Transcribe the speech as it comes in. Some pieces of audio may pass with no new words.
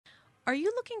Are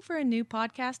you looking for a new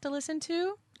podcast to listen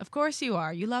to? Of course you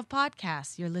are. You love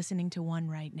podcasts. You're listening to one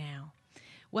right now.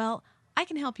 Well, I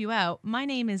can help you out. My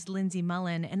name is Lindsay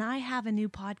Mullen, and I have a new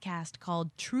podcast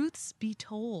called Truths Be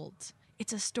Told.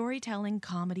 It's a storytelling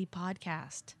comedy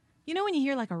podcast. You know when you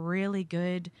hear like a really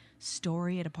good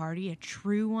story at a party, a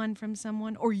true one from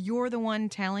someone, or you're the one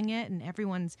telling it and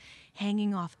everyone's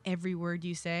hanging off every word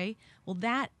you say? Well,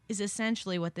 that is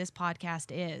essentially what this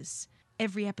podcast is.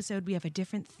 Every episode we have a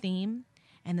different theme,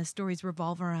 and the stories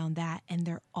revolve around that, and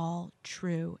they're all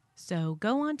true. So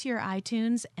go onto your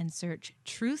iTunes and search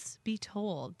Truths Be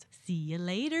Told. See you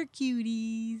later,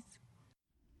 cuties.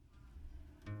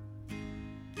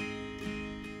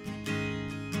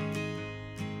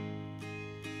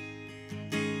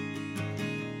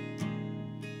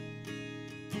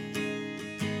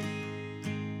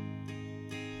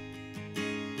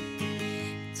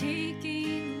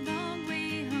 Taking the long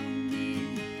way home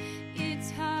in, it's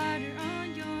harder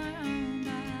on your own,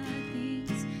 but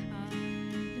things are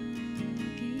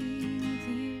looking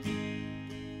clear.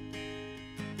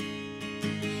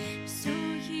 So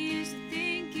here's the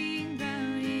thinking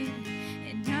about it,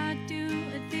 and not do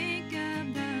a thing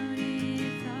about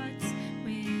it. Thoughts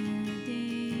will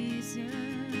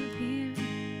disappear.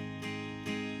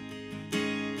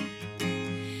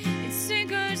 It's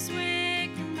sink or swim.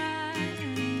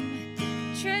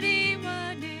 Treading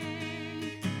water,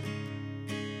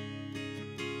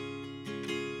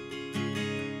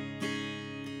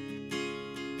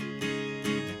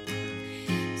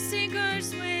 sink or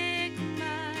swim,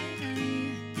 I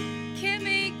can't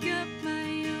make up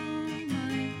my own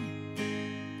mind.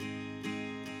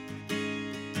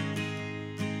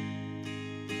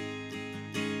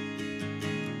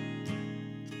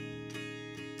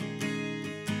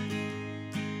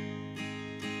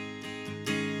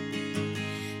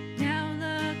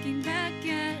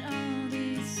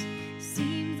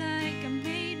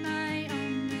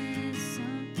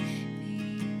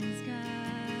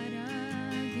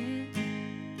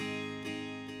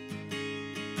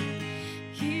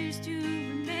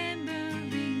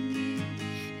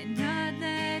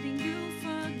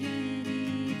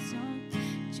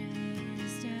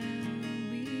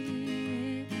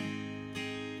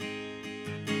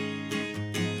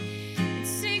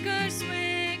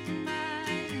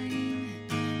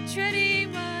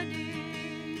 Treading water,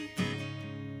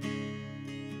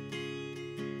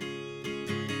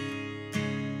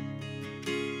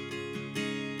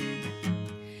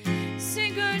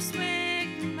 sink or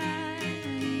swim, I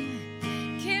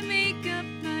can't make up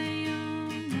my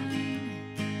own mind.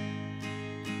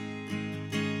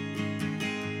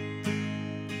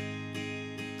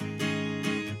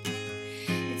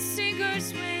 It's sink or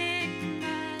swim,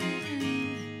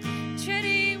 I'm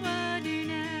treading water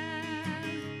now.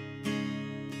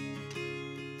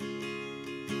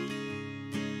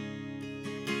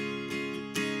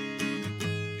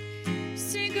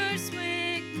 Sink or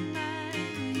swim,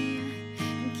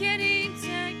 I'm getting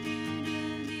tired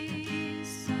of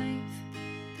this life.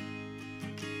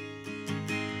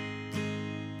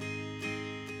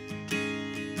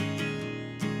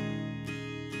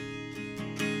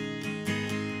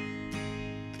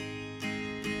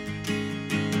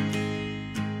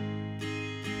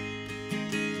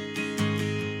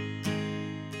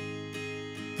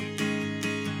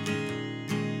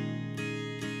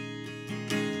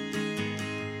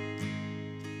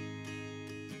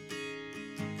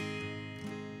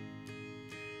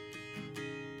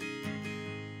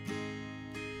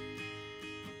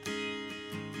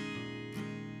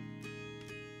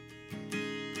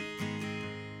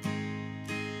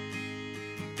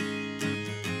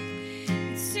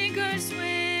 Sink or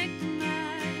swim,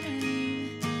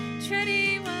 I'm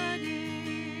treading water.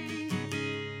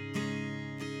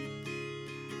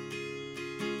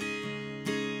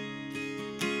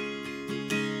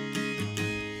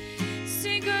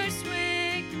 Sink or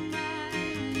swim, I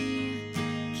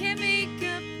can't make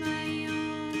up my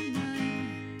own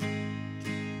mind.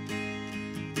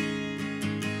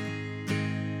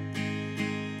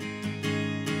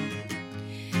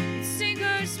 It's sink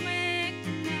or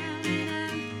swim now,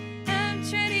 and I'm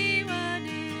treading water.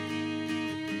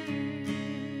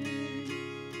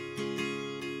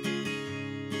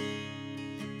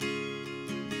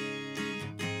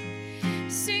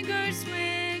 Sink or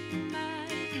swim,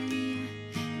 I'm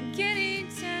getting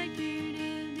tired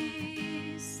of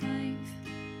this life.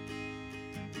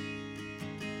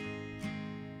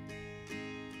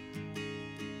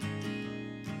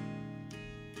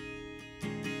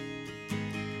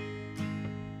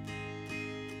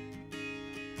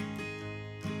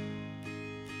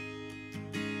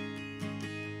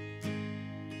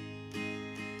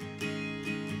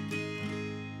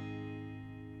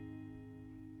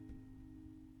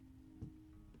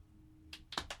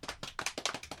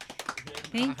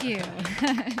 Thank you.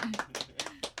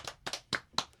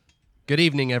 Good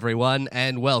evening, everyone,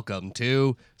 and welcome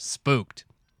to Spooked.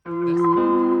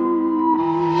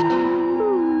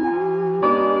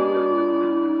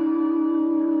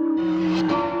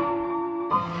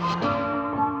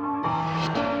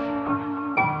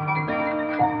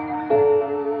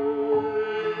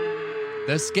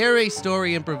 The Scary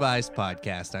Story Improvised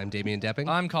Podcast. I'm Damian Depping.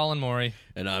 I'm Colin Morey.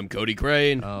 And I'm Cody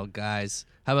Crane. Oh, guys,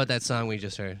 how about that song we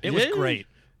just heard? It was great.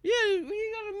 Yeah, we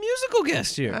got a musical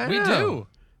guest here. I We know.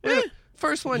 do. Yeah.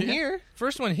 First one here.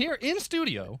 First one here in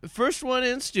studio. First one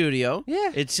in studio.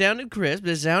 Yeah. It sounded crisp.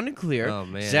 It sounded clear. Oh,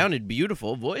 man. Sounded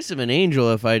beautiful. Voice of an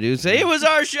angel, if I do say. It was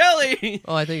our Shelley.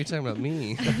 Oh, I think you're talking about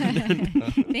me.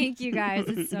 Thank you, guys.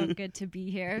 It's so good to be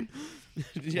here. Well,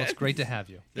 it's great to have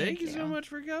you. Thank you you. so much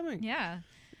for coming. Yeah,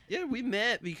 Yeah, we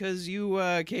met because you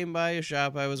came by a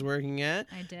shop I was working at.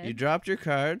 I did. You dropped your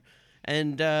card.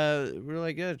 And we were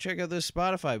like, yeah, check out this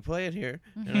Spotify. Play it here.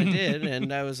 And I did.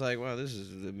 And I was like, wow, this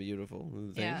is a beautiful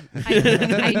thing. Yeah,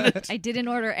 I didn't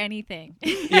order anything.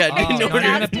 Yeah, Oh, didn't now order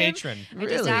you're a Asked him. patron. I just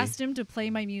Really? asked him to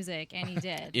play my music, and he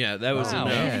did. Yeah, that was Wow.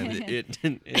 enough. Man.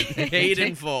 It paid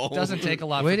in full. Doesn't take a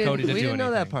lot we for didn't, Cody to we do didn't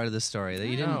know that anything. part of the story, that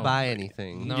you didn't No. buy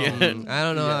anything. No. Yeah. I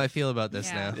don't know Yeah. how I feel about this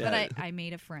Yeah, now. but I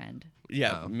made a friend.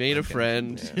 Yeah, Oh, made a okay.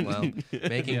 friend. Yeah, well,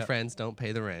 making Yeah. friends don't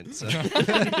pay the rent. So.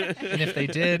 And if they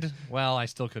did, well, I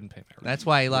still couldn't pay my rent. That's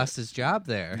why he lost his job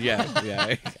there.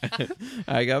 yeah.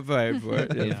 I got fired for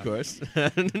it, Yeah. of course.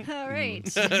 All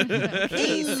right.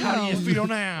 Okay, How do you so- feel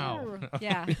now?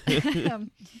 Yeah.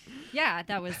 Yeah,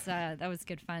 that was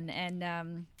good fun,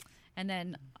 and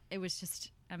then it was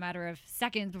just a matter of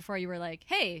seconds before you were like,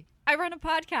 "Hey, I run a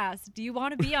podcast. Do you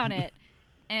want to be on it?"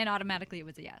 And automatically it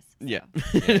was a yes. So, Yeah.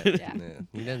 yeah. Yeah,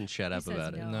 he doesn't shut Who up says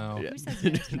about it. No. Who says no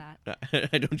to that?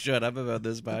 I don't shut up about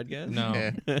this podcast. No.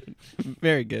 Yeah.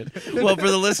 Very good. Well, for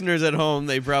the listeners at home,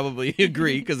 they probably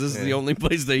agree because this is the only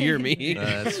place they hear me.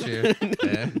 That's true.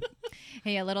 Yeah.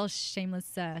 Hey, a little shameless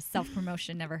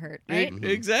self-promotion never hurt, right?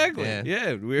 Exactly. Yeah.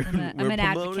 Yeah, we're I'm we're an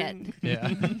promoting. advocate.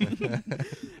 Yeah.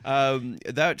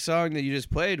 That song that you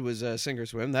just played was "Sink or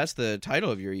Swim." That's the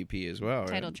title of your EP as well, right?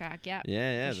 Title track, yeah.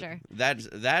 Yeah, For sure.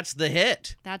 That's the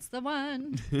hit. That's the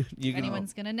one. You If can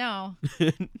anyone's gonna know.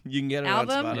 you can get it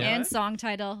Album on Spotify. and song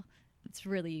title. It's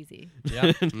really easy.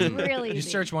 Yeah. Really You easy.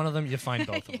 search one of them, you find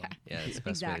both of Yeah. them. Yeah, that's the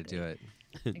best way to do it.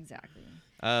 Exactly.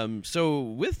 So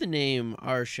with the name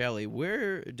R. Shelley,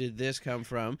 where did this come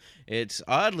from? It's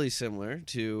oddly similar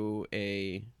to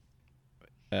a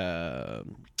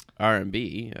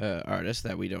R&B artist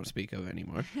that we don't speak of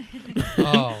anymore.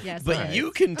 Oh. Yes. But it you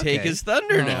is. can take Okay. his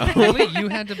thunder now. Really? You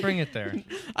had to bring it there.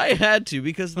 I had to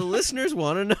because the listeners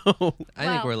want to know. I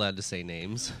think Well- we're allowed to say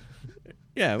names.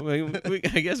 Yeah,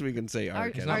 I guess we can say R. Our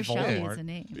Kelly. not Shelley Voldemort. is a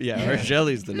name. Yeah, R.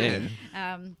 Shelley's the name.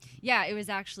 Yeah, it was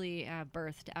actually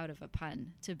birthed out of a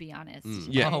pun, to be honest.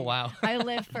 Yeah. Oh, wow. I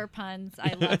live for puns.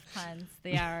 I love puns.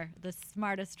 They are the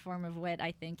smartest form of wit,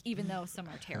 I think, even though some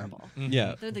are terrible.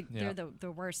 Yeah. They're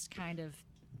the worst kind of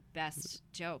best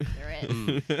joke there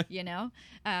is, you know?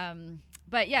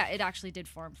 But yeah, it actually did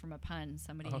form from a pun.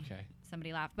 Somebody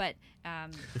laughed. But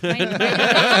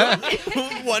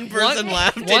One person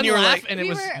laughed, One and you were laugh, like, and it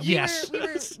was yes. we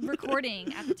were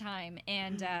recording at the time,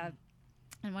 and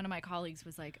one of my colleagues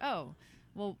was like, "Oh,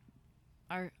 well,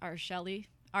 our Shelley,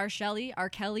 our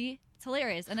Kelly, it's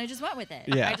hilarious," and I just went with it.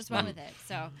 Yeah. I just went with it.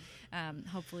 So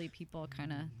hopefully people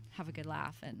kind of have a good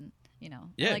laugh, and I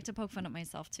Yeah. like to poke fun at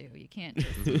myself too. You can't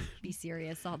just be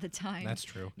serious all the time. That's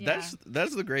true. Yeah.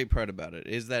 That's the great part about it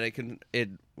is that it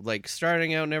like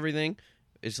starting out and everything.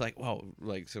 It's like, wow,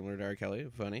 like similar to R. Kelly,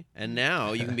 funny. And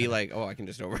now you can be like, oh, I can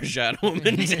just overshadow him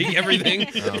and take everything.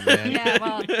 Oh, man. Yeah,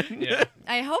 well, Yeah.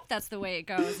 I hope that's the way it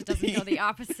goes. It doesn't go the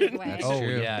opposite way. That's Oh,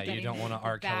 true. yeah. You Getting don't want to the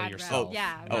R. Kelly bad yourself. route.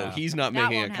 Yeah. Oh, no. he's not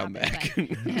That making a won't happen, comeback.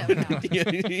 but- yeah,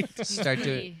 no.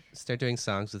 Start doing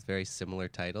songs with very similar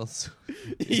titles,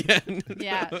 Yeah.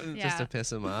 Yeah, just to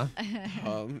piss him off.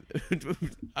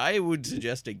 I would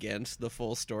suggest against the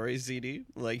full story CD,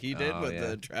 like he did Oh, with yeah.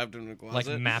 the Trapped in a Closet.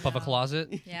 Like map of a No. closet.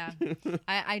 Yeah,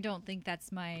 I don't think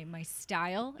that's my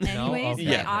style. No? Anyways, Okay.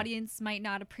 Yeah. my audience might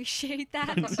not appreciate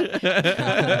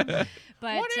that.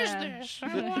 But What is this?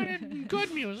 I wanted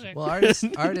good music. Well, artists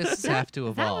have to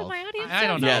Is that what evolve. my audience? I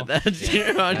don't know. Yeah, that's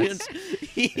your audience.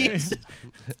 He's-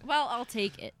 Well, I'll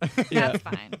take it. Yeah. That's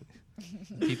fine.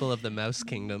 People of the Mouse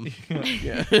Kingdom.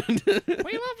 yeah. We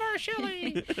love our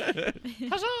Shelley.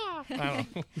 Huzzah! I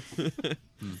don't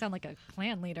know. Sound like a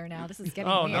clan leader now. This is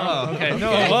getting Oh, weird. no. Okay.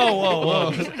 No.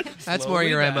 Whoa. That's more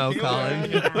your MO,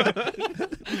 Colin.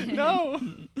 No.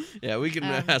 Yeah, we can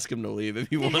ask him to leave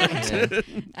if you want. Yeah.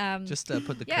 Yeah. Just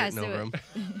put the Yeah, curtain so over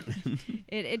him.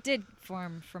 it did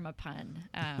form from a pun.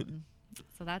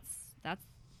 So that's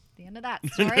the end of that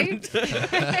story.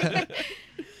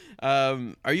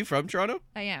 Are you from Toronto?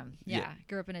 I am. Yeah. Yeah.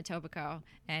 Grew up in Etobicoke,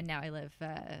 and now I live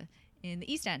in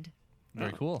the East End.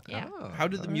 Very cool. Yeah. Oh, How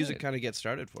did the all music right. kind of get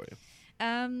started for you?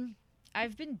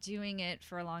 I've been doing it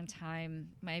for a long time.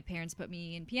 My parents put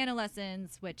me in piano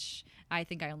lessons, which I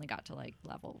think I only got to like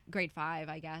grade 5,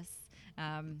 I guess.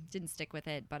 Didn't stick with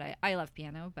it, but I love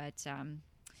piano. But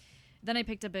then I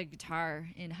picked up a guitar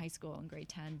in high school in grade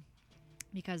 10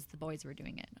 because the boys were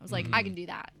doing it. I was like, I can do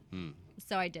that.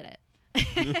 So I did it.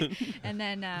 And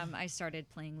then I started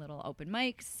playing little open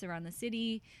mics around the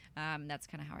city. That's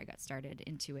kind of how I got started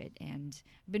into it. And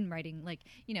I've been writing, like,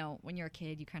 you know, when you're a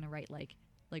kid, you kind of write like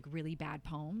really bad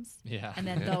poems. Yeah. And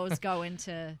then those go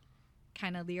into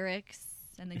kind of lyrics,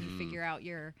 and then you figure out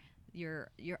your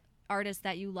artist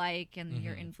that you like and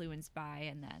you're influenced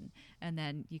by, and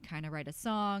then you kind of write a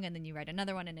song, and then you write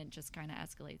another one, and it just kind of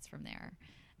escalates from there.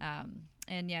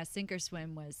 And yeah, Sink or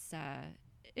Swim was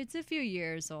it's a few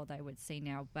years old, I would say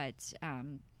now, but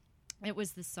it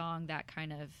was the song that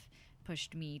kind of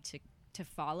pushed me to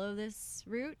follow this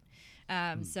route.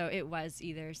 So it was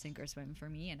either sink or swim for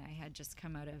me, and I had just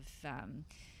come out of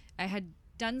I had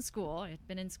done school. I had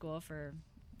been in school for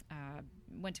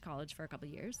went to college for a couple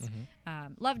of years.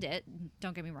 Loved it,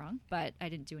 don't get me wrong, but I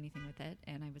didn't do anything with it,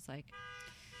 and I was like,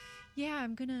 yeah,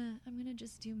 I'm gonna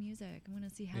just do music. I'm gonna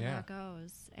see how that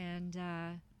goes, and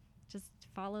just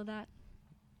follow that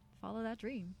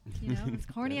dream. You know, as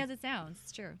corny as it sounds,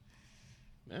 it's true.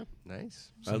 Yeah. Nice.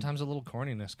 Sometimes a little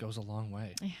corniness goes a long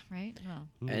way. Yeah, right. Well,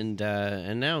 And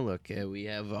now look, we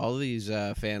have all these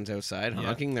fans outside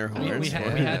honking their horns. We for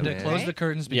had you. to close Right? the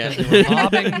curtains Yeah. because they were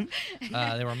mobbing.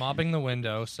 They were mobbing the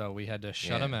window, so we had to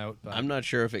shut them out. But I'm not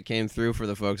sure if it came through for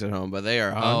the folks at home, but they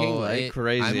are honking like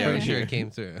crazy. I'm out pretty sure here. it came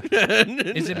through.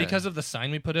 is it because of the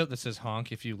sign we put out that says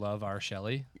 "honk if you love our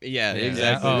Shelley"? Yeah, Yeah.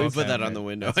 exactly. Oh, we okay, put that on right. the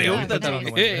window. Yeah, I we hope put that's that on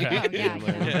the okay. window.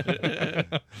 yeah.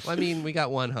 Well, I mean, we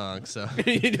got one honk, so.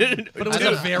 He did, But it was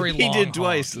a very He long did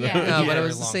twice. honk. Though. Yeah. No, but it Very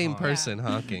was the long same honk. person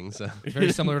honking, so.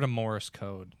 Very similar to Morse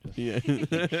code. Yeah.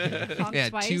 Honk Yeah,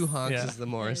 twice. 2 honks Yeah. is the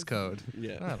Morse code.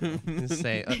 Yeah. I don't know. Just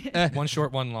say, One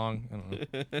short, one long.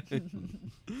 I don't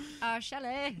know.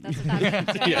 Shelley. That's what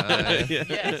that means.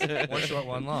 Yeah. One short,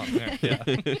 one long. Yeah.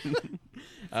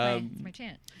 It's my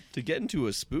chant. To get into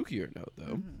a spookier note,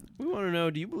 though, we want to know: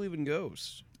 do you believe in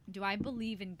ghosts? Do I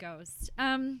believe in ghosts?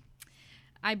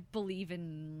 I believe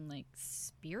in like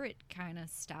spirit kind of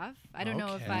stuff. I don't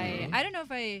know if Okay. I don't know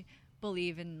if I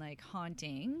believe in like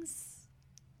hauntings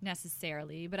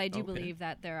necessarily, but I do Okay. believe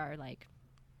that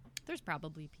there's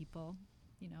probably people,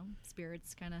 you know,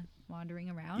 spirits kind of wandering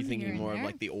around. You think here you're and more of there.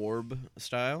 like the orb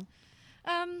style?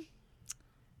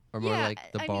 or more Yeah, like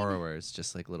the I mean- borrowers,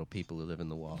 just like little people who live in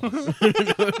the walls.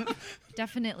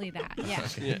 Definitely that. Yeah,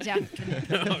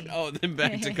 definitely. Oh, then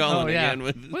back to Colin yeah. again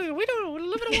with. We don't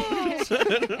live in a walls.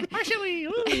 Actually,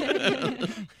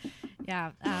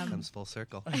 Yeah. Comes full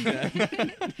circle.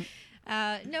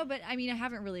 No, but I mean, I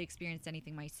haven't really experienced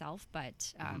anything myself,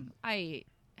 but I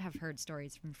have heard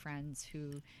stories from friends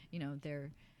who, you know,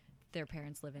 their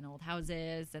parents live in old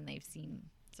houses and they've seen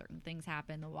certain things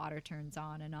happen. The water turns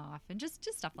on and off, and just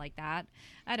stuff like that.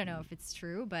 I don't know if it's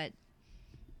true, but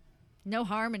no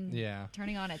harm in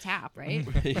turning on a tap, right?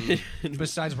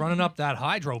 Besides running up that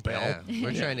hydro bill, Yeah,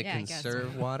 we're trying to Yeah, I guess.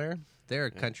 conserve water. There are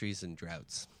countries in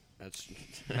droughts. That's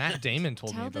Matt Damon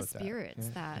told me Tell about the spirits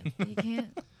that you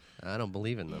can't. I don't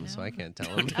believe in them, You so know? I can't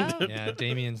tell them. Oh, that. Yeah,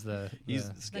 Damien's he's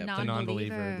the the skeptic. non- the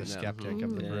non-believer, Non-believer. the skeptic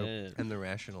of the group. Yeah. I'm the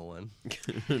rational one.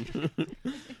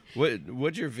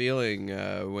 What's your feeling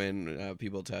when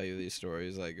people tell you these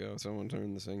stories? Like, oh, someone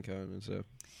turned the sink on and stuff.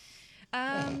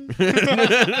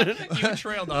 You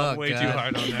trailed off Oh, way God. too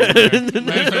hard on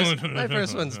that. My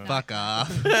first one's fuck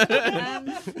off.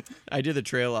 I did the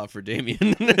trail off for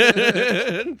Damien.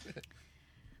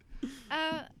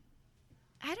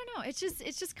 I don't know. It's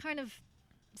just kind of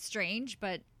strange,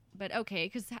 but okay,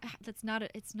 because it's not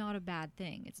a bad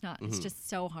thing. It's not. It's just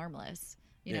so harmless,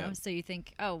 you know. Yeah. So you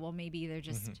think, oh well, maybe they're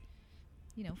just,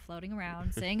 you know, floating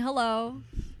around saying hello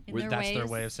in their That's ways. their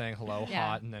way of saying hello, Yeah.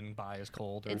 hot, and then bye is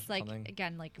cold, or It's like something.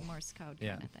 again, like Morse code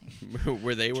Yeah. kind of thing.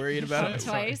 Were they worried about it?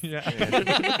 Twice.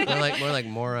 more like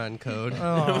moron code.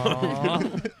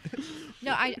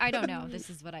 No, I don't know. This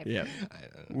is what I've Yeah. heard. I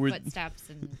don't know. Were, Footsteps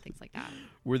and things like that.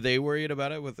 were they worried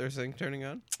about it with their sink turning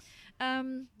on?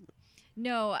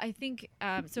 No, I think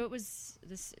so.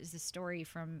 This is a story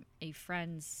from a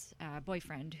friend's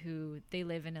boyfriend who they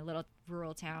live in a little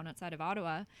rural town outside of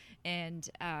Ottawa, and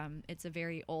it's a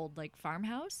very old like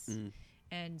farmhouse,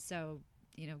 and so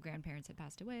you know grandparents had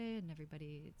passed away, and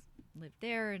everybody lived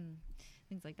there and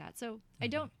things like that. So I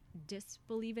don't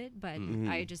disbelieve it, but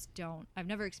I just don't. I've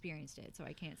never experienced it, so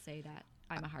I can't say that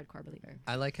I'm a hardcore believer.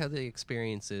 I like how the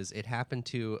experience is. It happened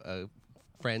to a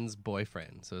friend's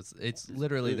boyfriend, so it's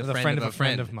literally the friend of a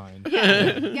friend of mine.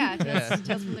 Yeah,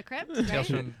 Tales from the Crypt, right? Tales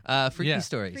from Freaky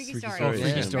Stories. Freaky Stories. Oh,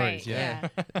 Freaky Right, Stories, yeah.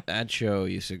 That show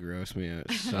used to gross me out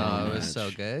so Oh, it much. was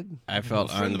so good. I felt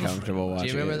Friend of a uncomfortable friend. watching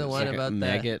Do you remember it. the It's one like about a the-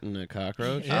 maggot and a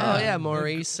cockroach? Oh yeah,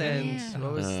 Maurice and Yeah.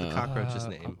 what was the cockroach's Uh,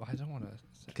 name? I don't want to.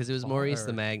 Because it was Maurice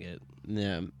the maggot.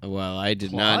 Yeah. Well, I did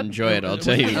Claude? not enjoy it. I'll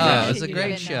tell you. Oh, that. it was a You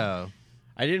great didn't know. show.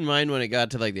 I didn't mind when it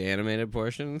got to like the animated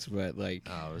portions, but like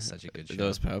Oh, it was such a good show.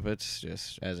 those puppets,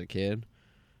 just as a kid,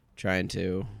 trying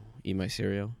to eat my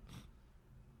cereal.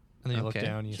 And then you look Okay.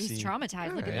 down, you She's see.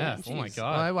 traumatized. Look at Yeah. that. Oh my Jeez. Oh,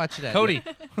 I god. watched it at Cody.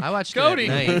 I watched Cody.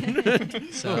 it at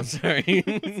night. So Oh, sorry.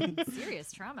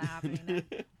 Serious trauma happening there.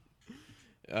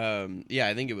 Yeah,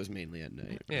 I think it was mainly at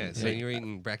night. yeah, so you were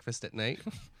eating breakfast at night.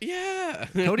 Yeah.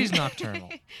 Cody's nocturnal.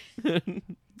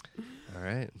 All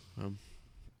right,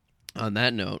 On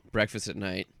that note, breakfast at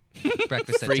night,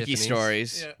 breakfast at freaky Tiffany's.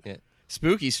 stories, Yeah.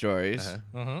 spooky stories,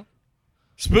 Uh-huh.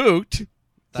 spooked.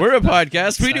 We're a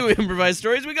podcast. We do that's- improvise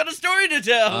stories. We got a story to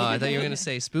tell. Oh, I thought you were gonna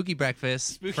say spooky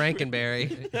breakfast,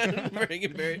 Frankenberry.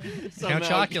 Frankenberry. Count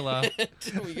Chocula.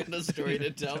 We got a story to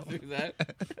tell through that.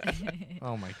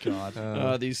 Oh my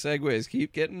god. These segues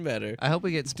keep getting better. I hope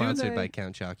we get sponsored they? by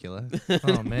Count Chocula.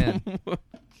 Oh man.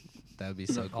 That would be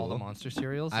so cool. All the monster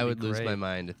cereals. I It'd would be lose great. my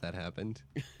mind if that happened.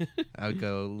 I would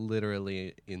go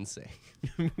literally insane.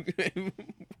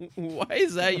 Why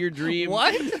is that your dream?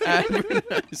 What?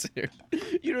 Advertiser?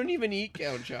 You don't even eat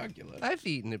Count Chocula. I've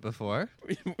eaten it before.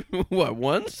 What,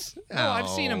 once? Oh, I've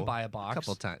seen him Oh, buy a box. a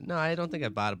couple times. No, I don't think I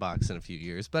bought a box in a few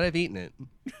years, but I've eaten it.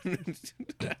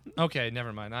 Okay,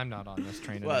 never mind. I'm not on this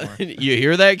train Well, anymore. you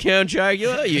hear that, Count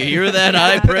Chocula? You hear that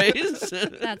high praise?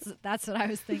 That's what I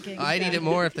was thinking. I'd eat it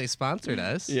more if they sponsored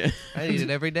us. Yeah. I'd eat it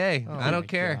every day. Oh I don't my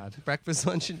care. God. Breakfast,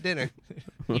 lunch, and dinner.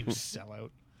 You sellout.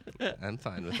 I'm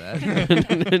fine with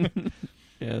that.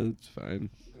 Yeah, that's fine.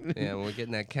 Yeah, when we're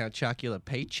getting that Count Chocula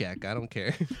paycheck, I don't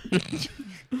care.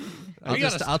 We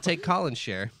gotta I'll take Colin's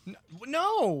share.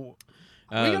 No.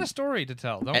 We got a story to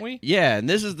tell, don't we? Yeah, and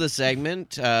this is the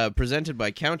segment presented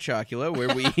by Count Chocula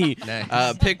where we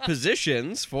Nice. pick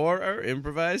positions for our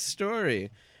improvised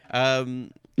story.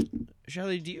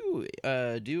 Shelley, do you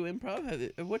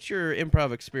improv? What's your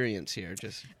improv experience here?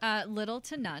 Just Little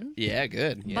to none. yeah,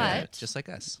 good. Yeah, But- just like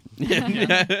us.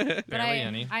 Yeah, But Barely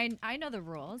any. I know the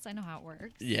rules. I know how it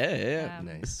works. yeah.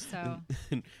 Nice. So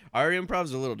Our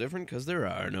improv's a little different because there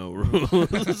are no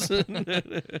rules.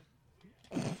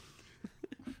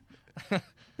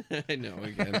 I know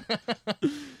again.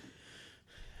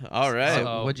 All right. So,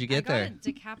 Uh-oh. what'd you I get got there? a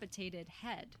decapitated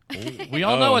head. We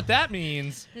all Oh. know what that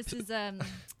means. This is a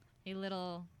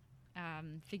little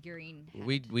figurine.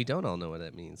 Head. We don't all know what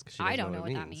that means. 'Cause she I doesn't don't know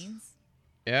what it that means.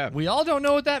 Yeah. We all don't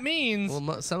know what that means.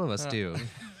 Well, some of us do.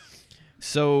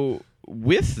 So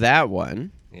with that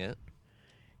one, Yeah.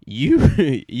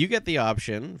 you get the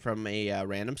option from a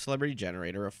random celebrity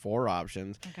generator of 4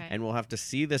 options, Okay. and we'll have to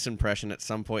see this impression at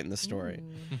some point in the story.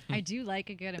 Ooh, I do like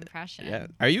a good impression. Yeah.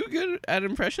 Are you good at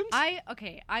impressions? I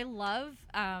love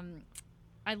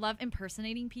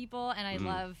impersonating people and I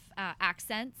love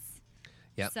accents.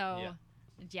 Yep. So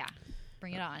yeah,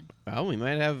 bring it on. Well, we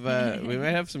might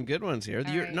have some good ones here.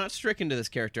 All You're right. not stricken to this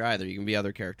character either. You can be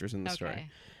other characters in the story.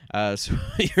 Okay. So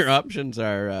your options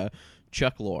are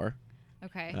Chuck Lorre,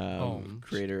 Okay.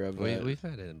 creator of. We've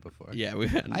had him before. Yeah, we've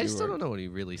had. I still don't know what he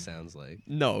really sounds like.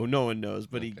 No one knows,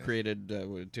 but he Okay. created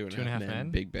Two and a Half Men,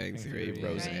 Big Bang Big Theory, Theory, yeah.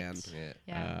 Roseanne. Right.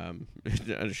 Yeah.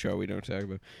 Yeah. On a show we don't talk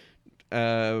about.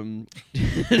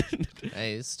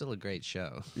 Hey, it's still a great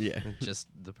show. Yeah. Just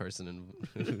the person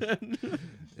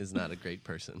is not a great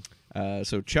person.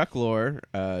 So Chuck Lorre,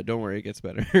 don't worry, it gets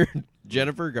better.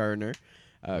 Jennifer Garner,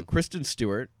 Kristen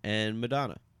Stewart, and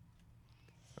Madonna.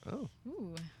 Oh.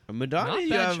 Ooh. Madonna, Not you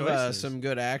bad have choices. some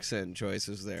good accent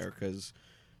choices there because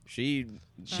she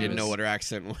didn't was- know what her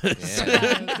accent was.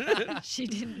 Yeah. She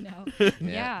didn't know.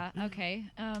 Yeah. Okay.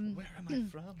 Where am I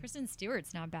from? Kristen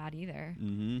Stewart's not bad either.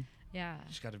 Mm-hmm. Yeah.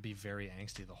 She's got to be very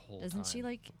angsty the whole Doesn't time. she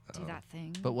like do that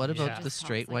thing? But what about Yeah. the Just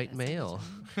straight talks like white this all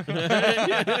the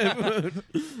male? time.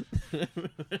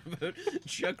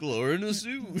 Chuck Lorre in a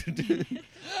suit.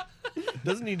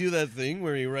 Doesn't he do that thing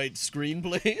where he writes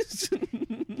screenplays?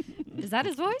 Is that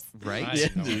his voice? Right? I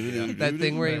have no idea. That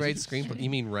thing where he writes screenplay. You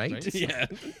mean right? Right? Yeah.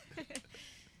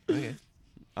 Okay.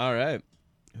 All right.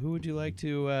 Who would you like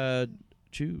to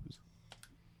choose?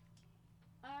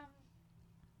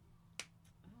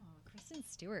 Kristen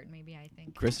Stewart, maybe I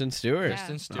think. Kristen Stewart. Yeah.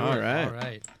 Kristen Stewart. All right. All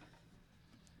right.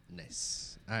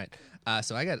 Nice. All right.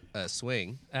 So I got a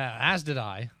swing. As did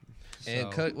I.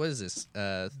 And So, what is this?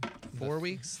 4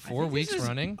 weeks? 4 weeks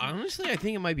running. Honestly, I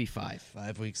think it might be 5.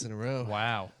 5 weeks in a row.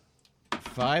 Wow.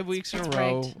 5 weeks in a That's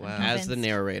row right. Wow. as the Convinced.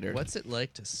 narrator. What's it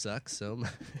like to suck so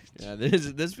much? Yeah,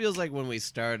 this feels like when we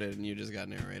started and you just got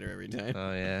narrator every time.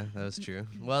 Oh, yeah, that was true.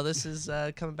 Well, this is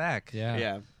coming back.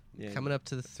 Yeah. Yeah. Coming up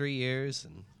to the 3 years,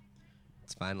 and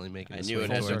it's finally making I its knew way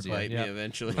it had to towards you. bite Yeah. me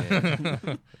eventually. Yeah.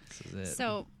 This is it.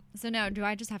 So now, do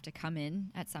I just have to come in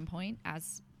at some point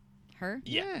as her?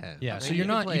 Yeah. Yeah. I So mean, you're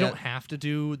can not. play You don't it- have to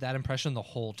do that impression the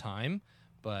whole time,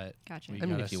 but Gotcha. we I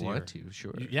mean, gotta if you see want her. to,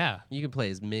 sure. Yeah. You can play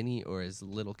as many or as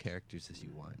little characters as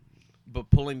you want. But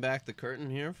pulling back the curtain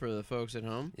here for the folks at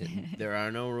home, there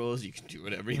are no rules. You can do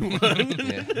whatever you want.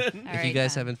 Yeah. All If you right,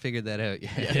 guys then. haven't figured that out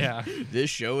yet. Yeah. This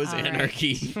show is All right.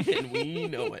 anarchy, and we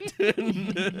know it.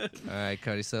 All right,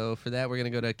 Cody. So for that, we're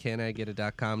going to go to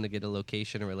canigeta.com to get a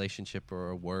location, a relationship,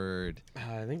 or a word.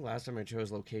 I think last time I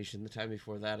chose location. The time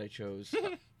before that I chose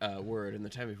word, and the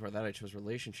time before that I chose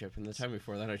relationship, and the time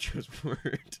before that I chose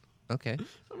word. Okay.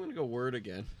 I'm gonna go word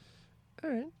again. All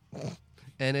right.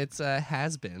 And it's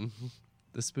has been.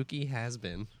 The spooky has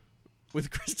been.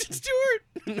 With Kristen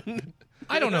Stewart.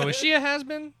 I don't know. Is she a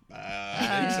has-been?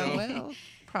 I think so. Well,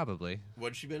 probably.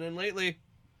 What's she been in lately?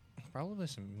 Probably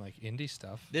some like indie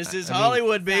stuff. This is I mean-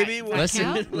 Hollywood, baby. That What- Listen,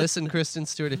 count? listen, Kristen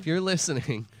Stewart. If you're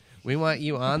listening, we want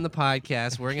you on the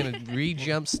podcast. We're gonna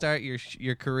re-jumpstart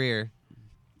your career.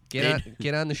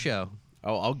 Get on the show.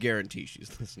 Oh, I'll guarantee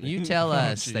she's listening. You tell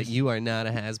us jeez. that you are not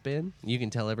a has-been. You can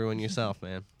tell everyone yourself,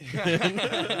 man.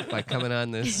 By coming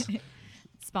on this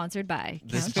Sponsored by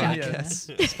this Count Chocula.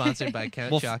 podcast, sponsored by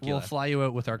Count We'll Chocula. fly you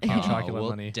out with our Count Chocula we'll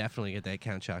money. definitely get that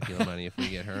Count Chocula money if we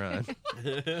get her on.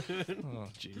 Oh,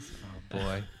 jeez. Oh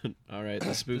boy. All right,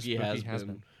 the spooky, spooky has has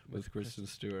been been with Kristen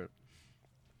Stewart.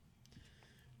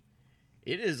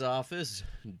 In his office,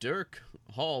 Dirk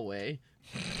Hallway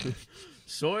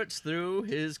sorts through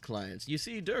his clients. You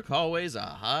see, Dirk Hallway's a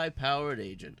high-powered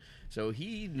agent, so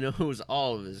he knows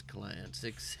all of his clients,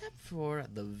 except for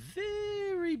at the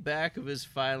very back of his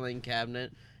filing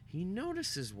cabinet, he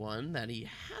notices one that he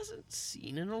hasn't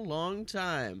seen in a long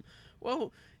time.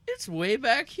 Well, it's way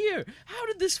back here. How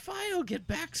did this file get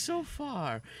back so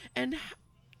far? And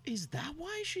is that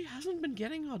why she hasn't been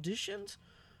getting auditions?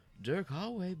 Dirk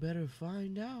Hallway better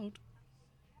find out.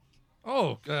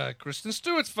 Oh, Kristen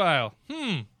Stewart's file.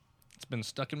 It's been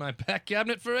stuck in my back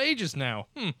cabinet for ages now.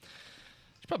 Should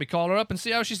probably call her up and see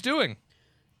how she's doing.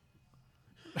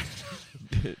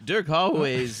 Dirk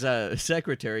Hallway's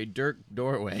secretary, Dirk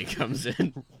Doorway, comes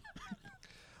in.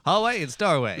 Hallway, it's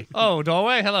doorway. Oh,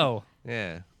 doorway. Hello.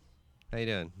 Yeah. How you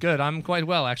doing? Good. I'm quite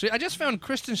well, actually. I just found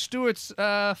Kristen Stewart's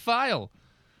file.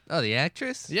 Oh, the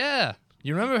actress? Yeah.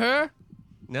 You remember her?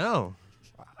 No.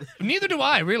 Neither do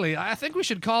I, really. I think we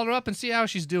should call her up and see how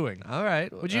she's doing. All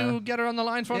right. Would you get her on the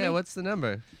line for me? Yeah. What's the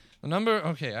number? The number?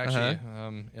 Okay, actually,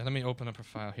 Uh-huh. yeah, let me open up her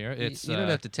file here. You It's. don't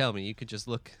have to tell me. You could just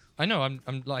look. I know.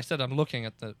 I said I'm looking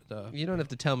at the. You don't have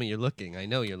to tell me you're looking. I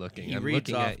know you're looking. He I'm reads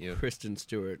looking off at you. Kristen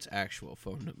Stewart's actual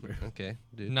phone number. Okay.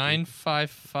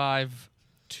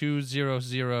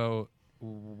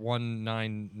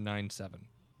 955-200-1997.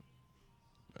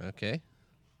 Okay.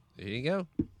 There you go.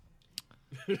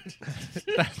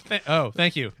 Oh,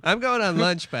 thank you. I'm going on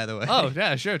lunch, by the way. Oh,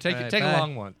 yeah, sure. Take All right, take bye. a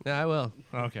long one. No, I will.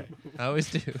 Okay. I always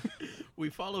do. We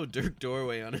follow Dirk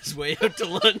Doorway on his way out to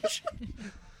lunch.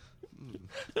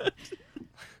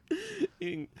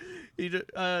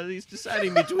 He's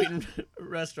deciding between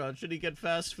restaurants. Should he get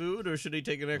fast food or should he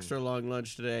take an extra long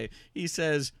lunch today? He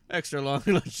says extra long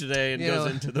lunch today and You goes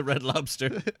know- into the Red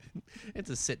Lobster. It's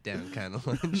a sit-down kind of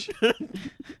lunch.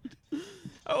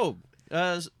 Oh,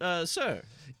 sir,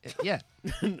 Yeah.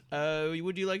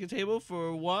 would you like a table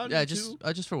for one? Yeah. two?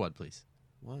 Just for one, please.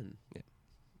 One. Yeah.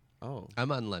 Oh,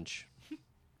 I'm on lunch.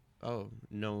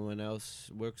 no one else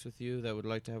works with you that would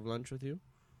like to have lunch with you?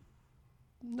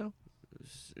 No.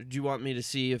 Do you want me to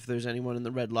see if there's anyone in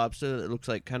the Red Lobster that looks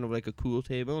like kind of like a cool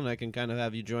table and I can kind of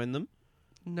have you join them?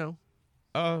 No.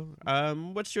 Oh,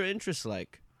 what's your interest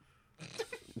like?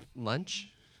 Lunch?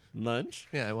 Lunch?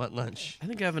 Yeah, I want lunch. I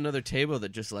think I have another table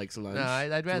that just likes lunch. No, I'd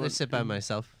Do you rather want- sit by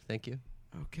myself. Thank you.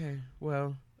 Okay,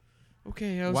 well,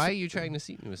 okay. Why are you trying to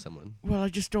seat me with someone? Well, I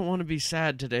just don't want to be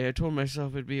sad today. I told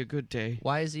myself it'd be a good day.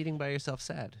 Why is eating by yourself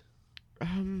sad?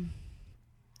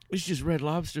 It's just Red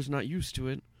Lobster's not used to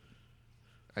it.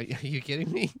 Are you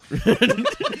kidding me?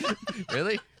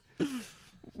 Really?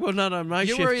 Well, not on my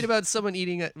You're shift. worried about someone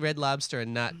eating at Red Lobster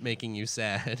and not making you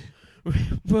sad.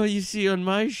 Well, you see, on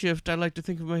my shift, I like to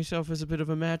think of myself as a bit of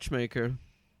a matchmaker.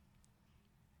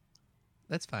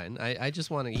 That's fine. I just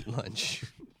want to eat lunch.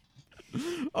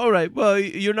 All right. Well,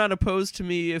 you're not opposed to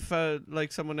me if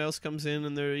like someone else comes in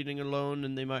and they're eating alone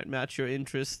and they might match your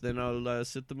interests. Then I'll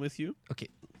sit them with you. Okay.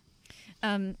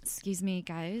 Excuse me,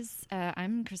 guys.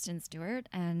 I'm Kristen Stewart,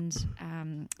 and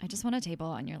I just want a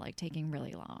table, and you're like taking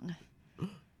really long.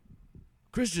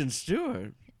 Kristen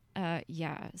Stewart.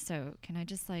 Yeah. So can I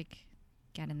just like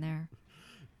get in there?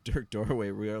 Dirk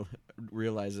Doorway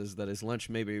realizes that his lunch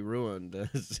may be ruined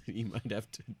as he might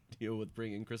have to deal with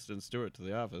bringing Kristen Stewart to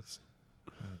the office.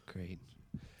 Oh, great.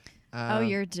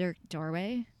 You're Dirk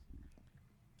Doorway?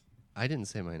 I didn't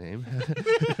say my name.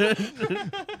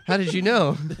 How did you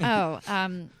know?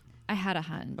 I had a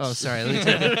hunch. Oh, sorry. Let me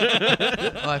take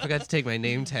I forgot to take my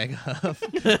name tag off.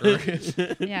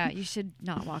 Yeah, you should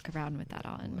not walk around with that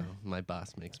on. Well, my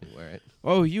boss makes me wear it.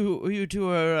 Oh, you two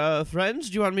are friends?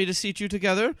 Do you want me to seat you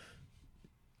together?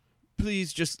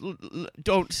 Please just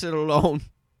don't sit alone.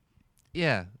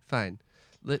 Yeah, fine.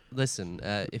 Listen,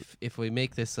 if we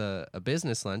make this a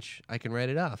business lunch, I can write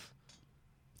it off.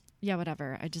 Yeah,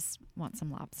 whatever. I just want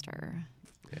some lobster.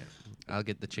 Yeah, I'll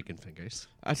get the chicken fingers.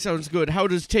 That sounds good. How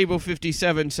does table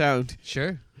 57 sound?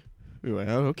 Sure.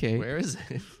 Well, okay. Where is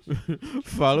it?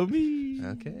 Follow me.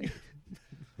 Okay.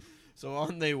 So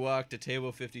on they walk to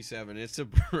table 57. It's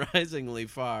surprisingly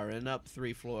far and up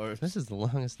 3 floors. This is the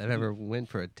longest I've ever went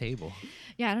for a table.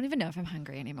 Yeah, I don't even know if I'm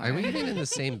hungry anymore. Are we even in the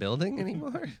same building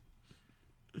anymore?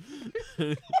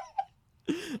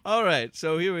 All right,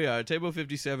 so here we are, table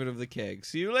 57 of the keg.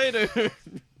 See you later.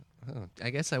 Oh, I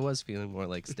guess I was feeling more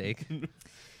like steak.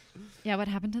 Yeah, what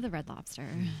happened to the Red Lobster?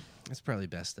 It's probably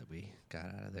best that we got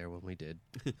out of there when we did.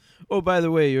 Oh, by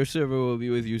the way, your server will be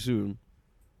with you soon.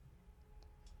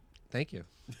 Thank you.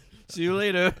 See you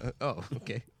later.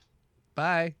 Okay.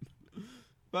 Bye.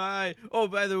 Bye. Oh,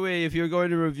 by the way, if you're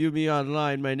going to review me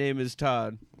online, my name is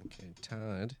Todd. Okay,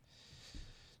 Todd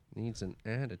needs an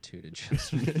attitude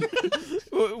adjustment.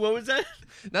 What was that?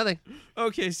 Nothing.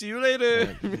 Okay, see you later.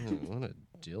 What a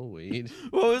dillweed.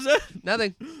 What was that?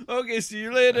 Nothing. Okay, see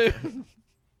you later.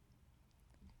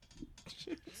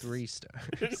 3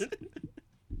 stars.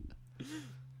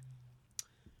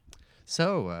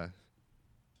 So,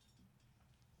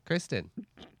 Kristen,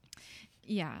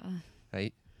 Yeah. how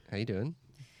you doing?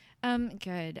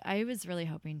 Good. I was really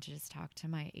hoping to just talk to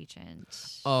my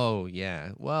agent. Oh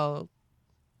yeah. Well,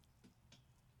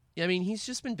 I mean, he's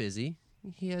just been busy.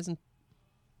 He hasn't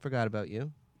forgot about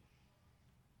you.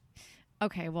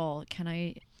 Okay, well, can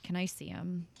I see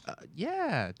him?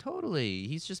 Yeah, totally.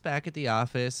 He's just back at the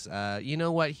office. You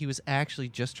know what? He was actually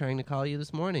just trying to call you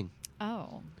this morning.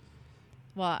 Oh.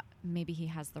 Well, maybe he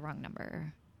has the wrong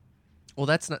number. Well,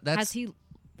 that's not. That's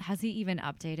Has he even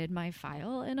updated my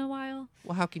file in a while?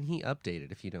 Well, how can he update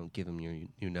it if you don't give him your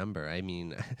new number? I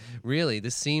mean, really,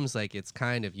 this seems like it's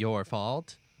kind of your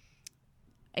fault.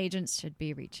 Agents should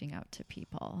be reaching out to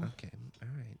people. Okay. All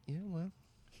right. Yeah. Well.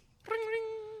 Ring, ring,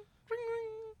 ring, ring.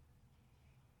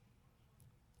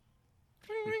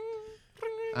 Ring, ring,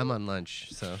 ring, ring. I'm on lunch,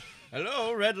 so.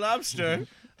 Hello, Red Lobster.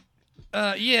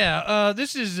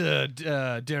 This is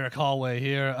Derek Hallway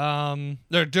here.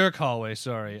 Or Dirk Hallway,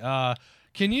 sorry.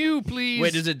 Can you please...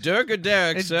 Wait, is it Dirk or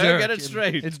Derek, It's sir? Dirk. Get it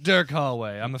straight. It's Dirk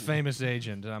Hallway. I'm a famous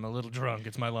agent, and I'm a little drunk.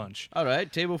 It's my lunch. All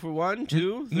right, table for 1,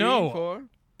 2, 3, No. 4.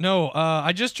 No,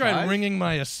 I just tried 5? ringing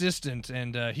my assistant,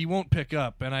 and he won't pick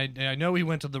up. And I know he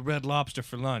went to the Red Lobster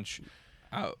for lunch.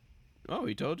 Oh,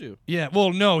 he told you. Yeah,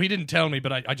 well, no, he didn't tell me,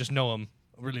 but I just know him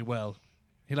really well.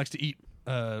 He likes to eat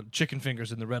chicken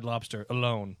fingers in the Red Lobster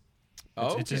alone.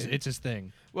 Oh, It's his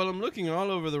thing. Well, I'm looking all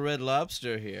over the Red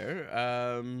Lobster here.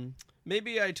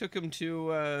 Maybe I took him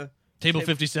to... Table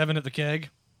 57 at the keg.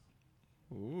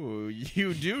 Ooh,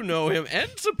 you do know him,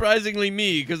 and surprisingly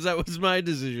me, because that was my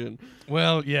decision.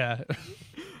 Well, yeah.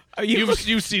 Are you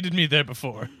You seated me there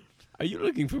before. Are you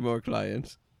looking for more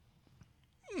clients?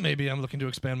 Maybe I'm looking to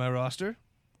expand my roster.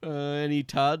 Any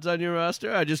Todds on your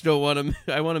roster? I just don't want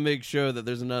to. I want to make sure that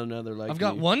there's not another like. I've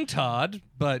got me. one Todd,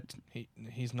 but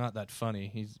he's not that funny.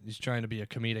 He's trying to be a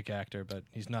comedic actor, but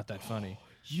he's not that funny.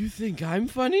 You think I'm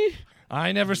funny?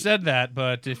 I never said that,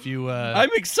 but if you...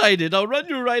 I'm excited. I'll run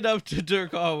you right up to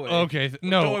Dirk Hallway. Okay,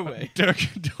 no. Doorway. Dirk,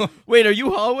 Wait, are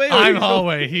you Hallway? Or I'm you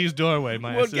Hallway. He's Doorway,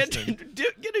 my Well, assistant.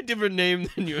 get a different name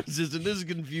than your assistant. This is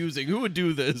confusing. Who would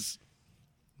do this?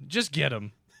 Just get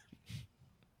him.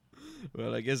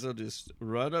 Well, I guess I'll just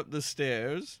run up the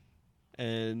stairs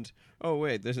and... Oh,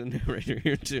 wait, there's a narrator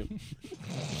here, too.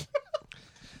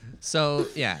 So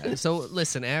yeah. So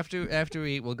listen. After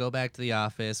we eat, we'll go back to the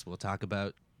office. We'll talk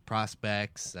about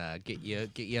prospects. Get you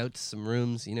out to some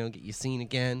rooms. Get you seen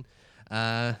again.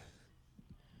 I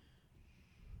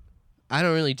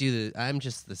don't really do the. I'm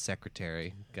just the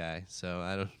secretary guy.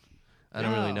 So I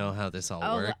don't really know how this all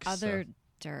works. The other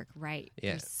Dirk, right.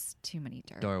 Yeah. There's too many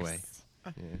Dirks. Doorway.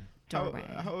 Yeah. Doorway.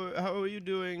 How are you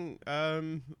doing?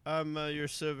 I'm your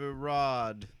server,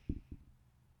 Rod.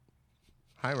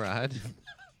 Hi, Rod.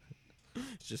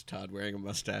 It's just Todd wearing a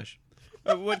mustache.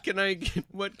 What can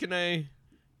I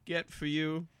get for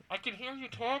you? I can hear you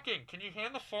talking. Can you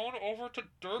hand the phone over to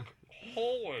Dirk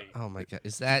Hallway? Oh my God,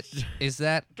 is that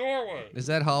Doorway.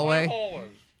 hallway? Hallway.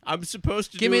 I'm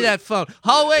supposed to Give me that phone.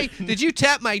 Hallway, did you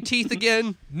tap my teeth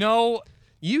again? No,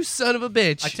 You son of a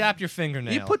bitch. I tapped your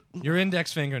fingernail. You put- your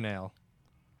index fingernail.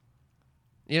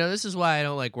 You know, this is why I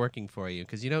don't like working for you,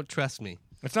 because you don't trust me.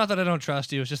 It's not that I don't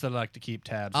trust you. It's just that I like to keep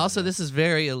tabs. Also, on you. this is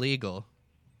very illegal.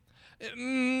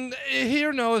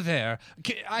 Here, no, there.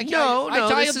 I No,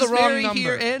 dialed this the is wrong very number.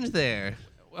 here and there.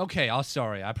 Okay, I'm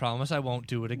sorry. I promise I won't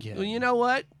do it again. Well, you know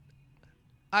what?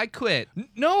 I quit.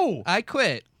 No, I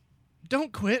quit.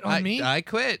 don't quit on me. I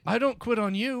quit. I don't quit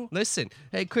on you. Listen,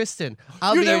 hey, Kristen,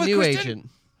 I'll You're be there your with new Kristen? agent.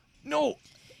 No.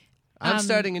 I'm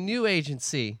starting a new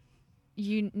agency.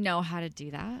 You know how to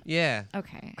do that? Yeah.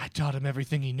 Okay. I taught him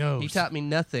everything he knows. He taught me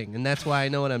nothing, and that's why I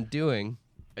know what I'm doing.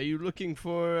 Are you looking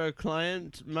for a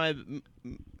client? Not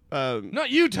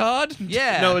you, Todd.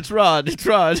 Yeah. No, it's Rod. It's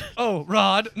Rod. Oh,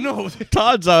 Rod. No.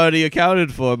 Todd's already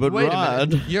accounted for, but Wait a Rod.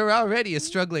 minute. You're already a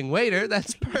struggling waiter.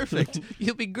 That's perfect.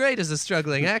 You'll be great as a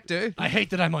struggling actor. I hate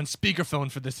that I'm on speakerphone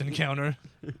for this encounter.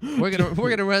 We're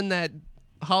gonna run that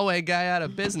hallway guy out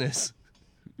of business.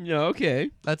 Yeah,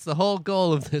 okay. That's the whole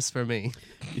goal of this for me.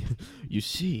 You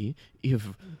see, if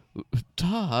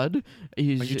Todd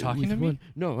is... Are you talking with to me? one-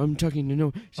 No, I'm talking to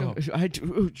no. So,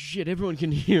 oh, shit, everyone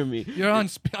can hear me. You're on.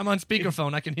 I'm on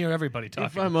speakerphone. I can hear everybody If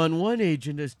talking. I'm on one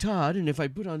agent as Todd, and if I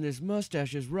put on this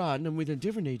mustache as Rod, and I'm with a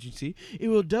different agency, it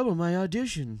will double my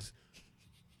auditions.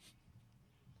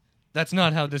 That's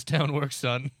not how this town works,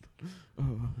 son.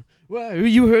 Well,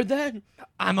 you heard that?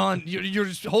 I'm on. You're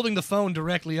just holding the phone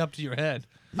directly up to your head.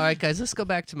 All right, guys, let's go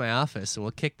back to my office and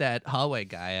we'll kick that hallway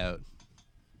guy out.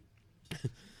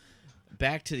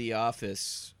 Back to the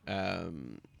office,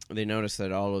 they noticed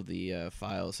that all of the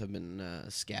files have been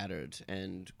scattered,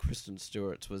 and Kristen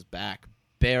Stewart's was back,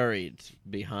 buried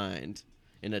behind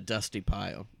in a dusty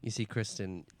pile. You see,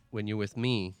 Kristen, when you're with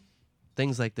me,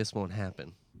 things like this won't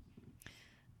happen.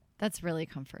 That's really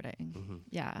comforting.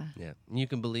 Yeah. Yeah. And you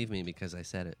can believe me because I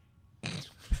said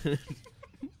it.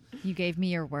 You gave me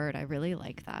your word. I really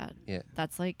like that. Yeah.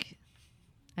 That's like,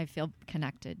 I feel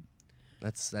connected.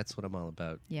 That's what I'm all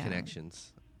about. Yeah.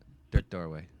 Connections. Dirk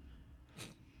Doorway.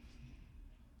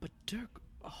 But Dirk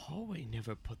Hallway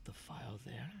never put the file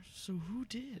there, so who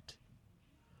did?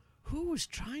 Who was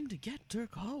trying to get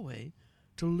Dirk Hallway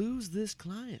to lose this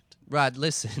client? Rod,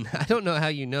 listen, I don't know how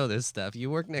you know this stuff. You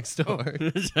work next door.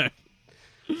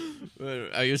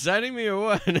 Are you citing me or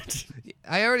what?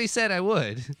 I already said I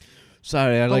would.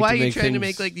 Sorry, I But like why to are you make trying to things-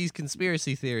 make like these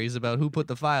conspiracy theories about who put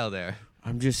the file there?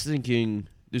 I'm just thinking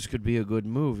this could be a good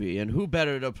movie, and who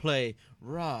better to play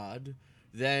Rod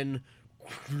than...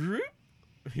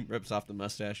 He rips off the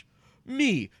mustache.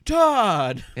 Me,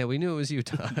 Todd! Yeah, we knew it was you,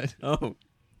 Todd. Oh.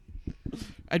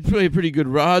 I'd play a pretty good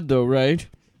Rod, though, right?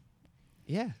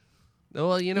 Yeah.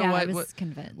 Well, you know yeah, what? I was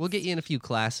convinced. We'll get you in a few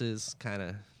classes, kind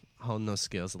of hone those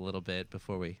skills a little bit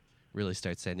before we really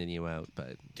start sending you out.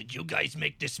 But Did you guys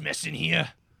make this mess in here?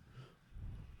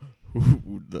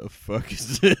 Who the fuck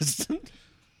is this?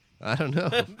 I don't know.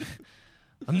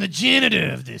 I'm the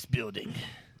janitor of this building.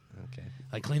 Okay.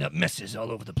 I clean up messes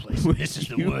all over the place. This is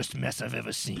the You- worst mess I've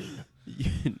ever seen.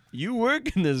 You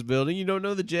work in this building, you don't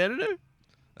know the janitor?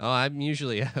 Oh, I'm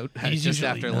usually out He's just usually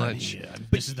after not lunch. here.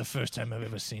 This is the first time I've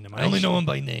ever seen him. I only know him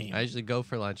by name. I usually go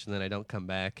for lunch and then I don't come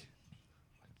back.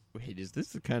 Wait, is this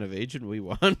the kind of agent we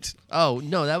want? Oh,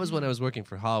 no, that was when I was working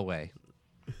for Hallway.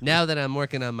 Now that I'm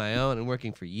working on my own and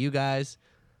working for you guys,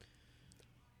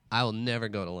 I will never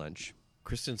go to lunch.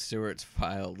 Kristen Stewart's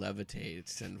file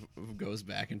levitates and goes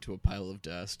back into a pile of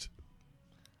dust.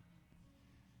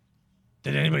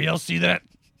 Did anybody else see that?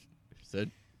 Is that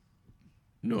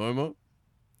normal?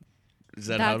 Is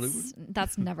that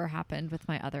That's never happened with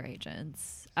my other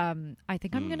agents. I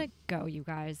think I'm gonna go, you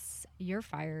guys. You're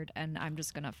fired, and I'm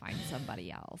just gonna find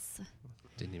somebody else.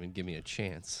 Didn't even give me a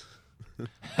chance.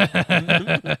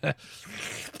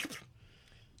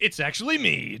 It's actually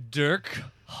me, Dirk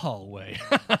Hallway.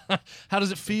 How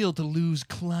does it feel to lose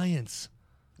clients?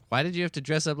 Why did you have to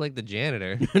dress up like the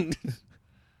janitor?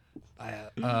 I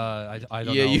don't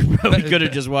know. Yeah, you probably could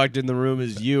have just walked in the room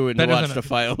as you and Better watched than the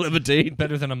file levitate.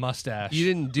 Better than a mustache. You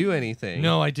didn't do anything.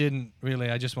 No, I didn't really.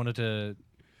 I just wanted to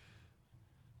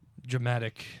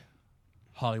dramatic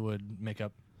Hollywood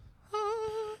makeup.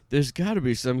 There's got to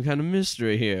be some kind of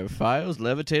mystery here. Files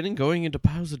levitating, going into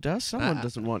piles of dust. Someone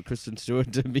doesn't want Kristen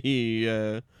Stewart to be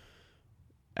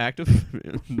active.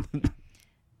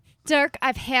 Dirk,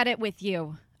 I've had it with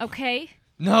you, okay?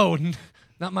 No,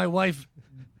 not my wife,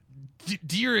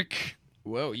 Derek.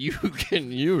 Whoa, you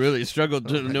really struggled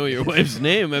to know your wife's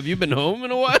name. Have you been home in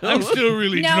a while? I'm still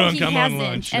really No, drunk. he I'm hasn't, on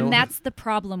lunch. and that's the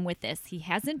problem with this. He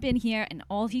hasn't been here, and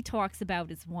all he talks about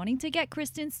is wanting to get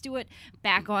Kristen Stewart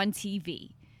back on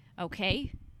TV,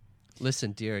 okay?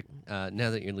 Listen, Derek, now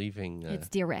that you're leaving... It's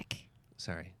Derek.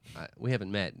 Sorry, we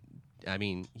haven't met. I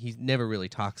mean, he never really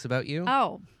talks about you.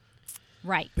 Oh,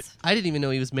 right. I didn't even know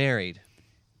he was married.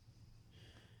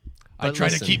 I But try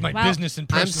listen, to keep my Well, business and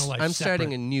personal life I'm separate.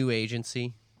 starting a new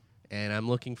agency, and I'm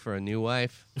looking for a new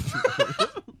wife.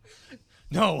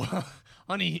 No,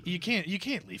 honey, you can't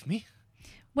leave me.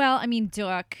 Well, I mean,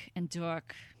 Dirk and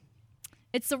Dirk.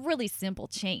 It's a really simple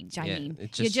change. I Yeah, mean,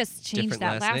 it's you just just change different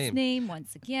that last last name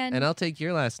once again. And I'll take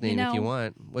your last name if you know-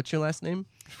 want. What's your last name?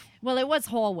 Well, it was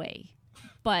Hallway,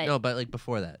 but No, but like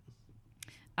before that.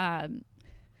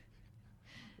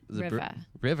 Was it River.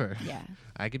 River. Yeah,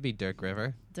 I could be Dirk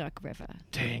River. Dirk River.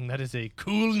 Dang, that is a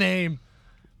cool name.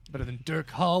 Better than Dirk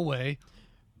Hallway.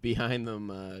 Behind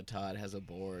them, Todd has a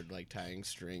board, like tying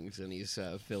strings, and he's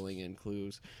filling in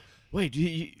clues. Wait,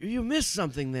 you missed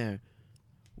something there.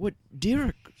 What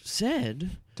Derek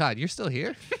said... Todd, you're still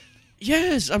here?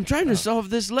 Yes, I'm trying to solve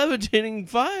this levitating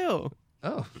file.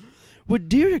 Oh. What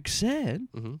Derek said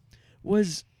Mhm.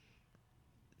 was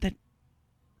that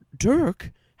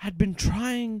Dirk had been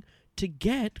trying to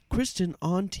get Kristen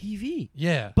on TV.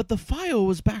 Yeah. But the file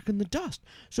was back in the dust.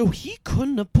 So he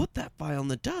couldn't have put that file in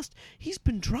the dust. He's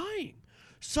been trying.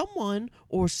 Someone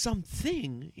or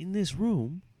something in this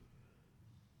room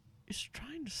is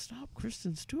trying to stop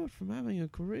Kristen Stewart from having a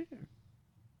career.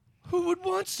 Who would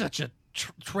want such a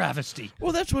travesty?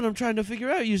 Well, that's what I'm trying to figure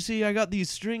out. You see, I got these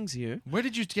strings here. Where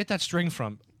did you get that string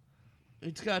from?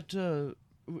 It's got,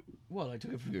 well, I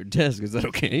took it from your desk. Is that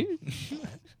okay?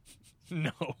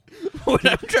 No. What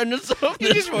I'm trying to solve You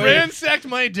this just for ransacked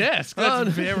my desk. That's Oh, no.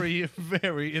 very,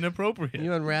 very inappropriate.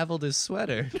 You unraveled his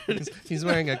sweater. He's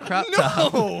wearing a crop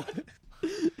top. No!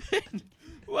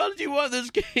 Well, do you want this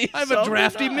case? I have a solved or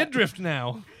drafty not? midriff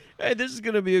now. Hey, this is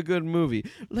going to be a good movie.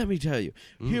 Let me tell you.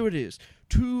 Here it is.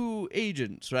 2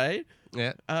 agents, right?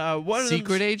 Yeah. One of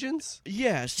Secret them, agents?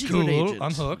 Yeah, secret Cool. agents.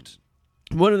 I'm hooked.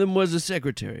 One of them was a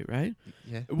secretary, right?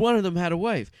 Yeah. One of them had a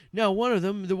wife. Now, one of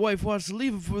them, the wife wants to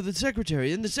leave him for the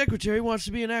secretary, and the secretary wants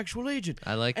to be an actual agent.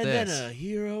 I like And this. then a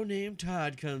hero named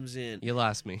Todd comes in, You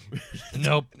lost me.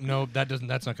 Nope. That's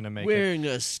not going to make it. wearing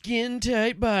a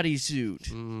skin-tight bodysuit.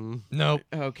 Mm, Nope.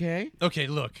 Okay? Okay,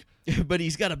 look. But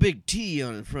he's got a big T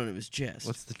on in front of his chest.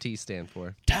 what's the T stand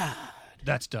for? Todd?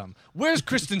 That's dumb. Where's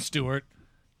Kristen Stewart?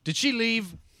 Did she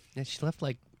leave? Yeah, she left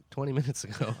like 20 minutes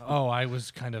ago. Oh, I was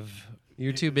kind of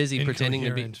You're too busy pretending to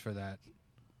be incoherent for that.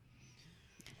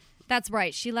 That's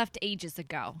right. She left ages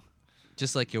ago.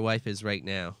 just like your wife is right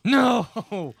now.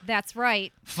 No. That's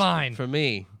right. Fine. For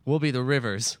me, we'll be the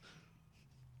Rivers.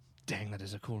 Dang, that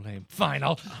is a cool name. Fine,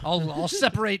 I'll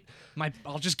separate my.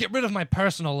 I'll just get rid of my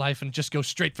personal life and just go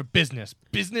straight for business,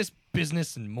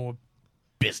 business, and more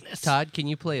business. Todd, can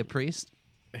you play a priest?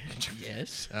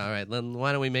 Yes. All right, then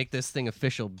why don't we make this thing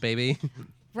official, baby?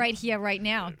 Right here, right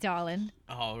now, darling.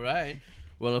 All right.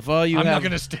 Well, if all you I'm have... not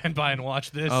gonna stand by and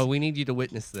watch this. Oh, we need you to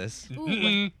witness this. Ooh.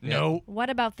 Mm-mm, no. What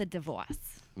about the divorce?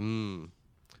 Mm.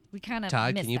 We kind of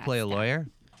Todd, missed can you that play a step. lawyer?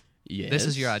 Yes. This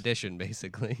is your audition,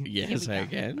 basically. Yes, Here we I go.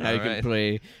 can. All I can right.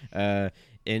 play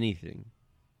anything.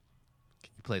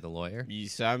 Can you play the lawyer? You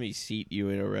saw me seat you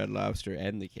in a Red Lobster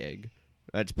and the keg.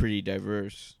 That's pretty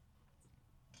diverse.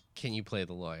 Can you play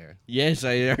the lawyer? Yes,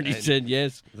 I already I- said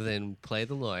yes. Then play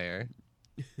the lawyer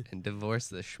and divorce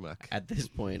this schmuck. At this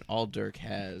point, all Dirk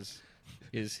has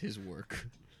is his work.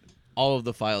 All of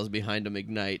the files behind him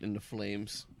ignite into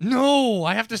flames. No,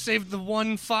 I have to save the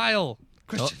one file.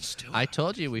 Oh, Kristen Stewart. I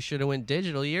told you we should have went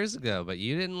digital years ago, but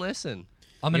you didn't listen.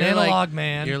 I'm an You're like- analog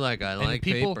man. You're like, I and like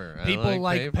people, paper. People I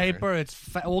like paper. It's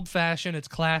old-fashioned. It's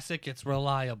classic. It's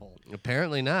reliable.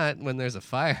 Apparently not when there's a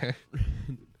fire.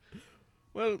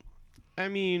 Well, I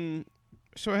mean,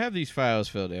 so I have these files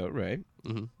filled out, right?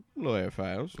 Mhm. Lawyer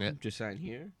files. Yeah. Just sign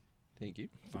here. Thank you.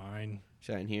 Fine.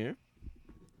 Sign here.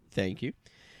 Thank you.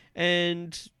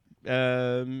 And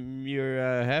you're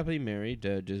happily married.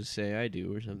 Just say I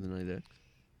do or something like that.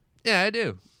 Yeah, I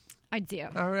do. I do.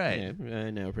 All right. Yeah, I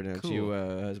now pronounce Cool. you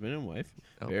husband and wife.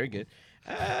 Oh. Very good.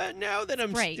 Now that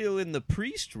I'm Right. still in the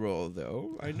priest role,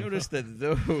 though, I noticed that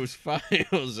those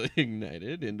files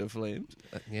ignited into flames.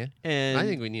 Yeah. And I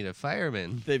think we need a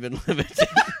fireman. they've been levitated.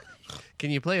 Can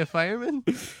you play a fireman?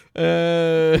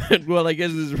 Well, I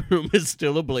guess his room is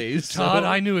still ablaze. Todd, so-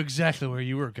 I knew exactly where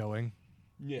you were going.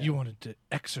 Yeah. You wanted to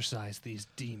exercise these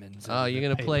demons. Oh, into you're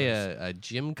the gonna play papers. a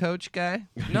gym coach guy?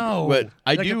 No, But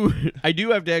I Like I do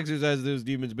have to exercise those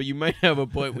demons. But you might have a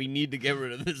point. We need to get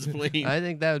rid of this plane. I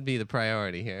think that would be the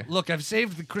priority here. Look, I've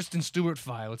saved the Kristen Stewart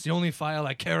file. It's the only file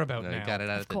I care about I now. got it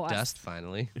out Of of the course. dust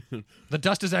finally. The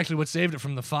dust is actually what saved it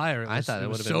from the fire. I thought it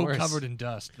was would've so been worse. covered in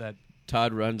dust that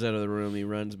Todd runs out of the room. He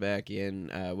runs back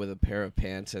in with a pair of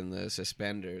pants and the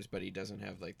suspenders, but he doesn't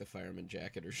have like the fireman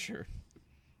jacket or shirt.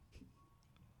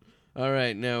 All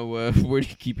right, now where do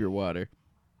you keep your water?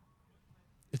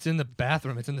 it's in the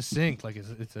bathroom. It's in the sink. Like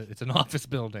it's an office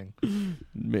building.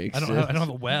 Makes I don't sense. have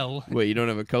a well. Wait, you don't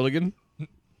have a Culligan?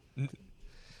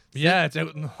 Yeah, it's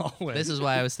out in the hallway. This is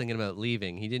why I was thinking about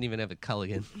leaving. He didn't even have a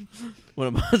Culligan. What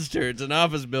a monster! It's an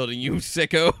office building, you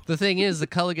sicko. The thing is, the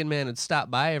Culligan man would stop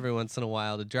by every once in a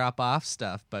while to drop off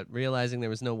stuff, but realizing there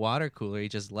was no water cooler, he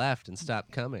just left and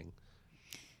stopped coming.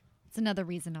 It's another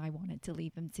reason I wanted to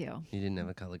leave him too. He didn't have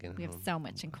a Culligan. We at have home. so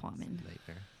much in common.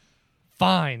 Nightmare.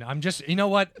 Fine. I'm just. You know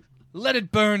what? Let it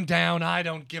burn down. I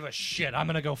don't give a shit. I'm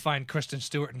gonna go find Kristen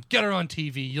Stewart and get her on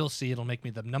TV. You'll see. It'll make me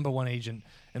the #1 agent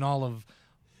in all of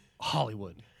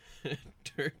Hollywood.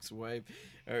 Dirk's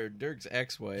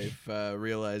ex-wife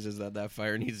realizes that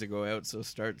fire needs to go out, so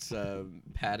starts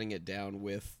patting it down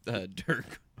with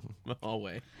Dirk in the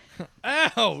hallway.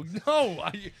 Ow!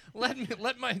 No!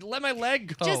 Let my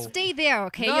leg go. Just stay there,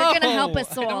 okay? No, You're gonna help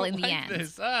us I all don't in the like end.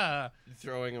 This.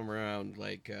 Throwing him around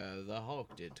like the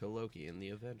Hulk did to Loki in the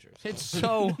Avengers. It's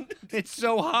so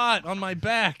hot on my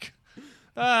back.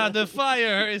 The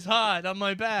fire is hot on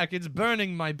my back. It's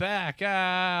burning my back.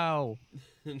 Ow!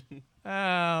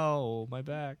 Ow! My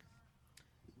back.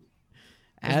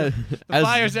 As, The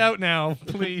fire's out now.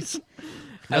 Please.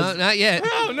 No, not yet.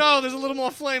 Oh no! There's a little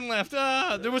more flame left.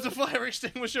 There was a fire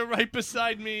extinguisher right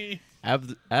beside me.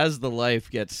 as the life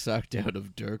gets sucked out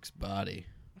of Dirk's body,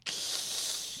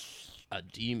 a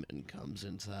demon comes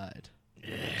inside.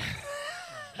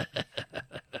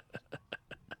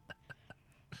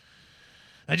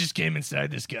 I just came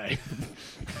inside this guy.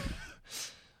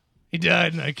 He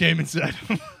died, and I came inside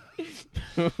him.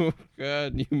 Oh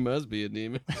God, you must be a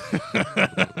demon.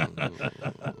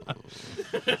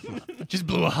 Just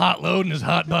blew a hot load in his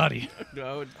hot body.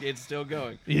 No, it's still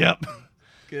going. Yep.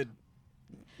 Good.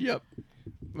 Yep.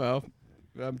 Well,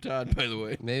 I'm Todd, by the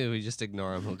way. Maybe we just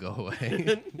ignore him. He'll go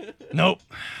away. Nope.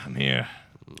 I'm here.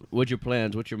 What's your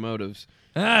plans? What's your motives?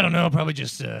 I don't know. Probably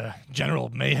just general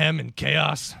mayhem and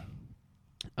chaos.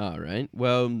 All right.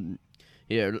 Well,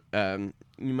 yeah.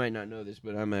 You might not know this,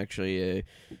 but I'm actually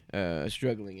a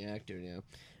struggling actor now.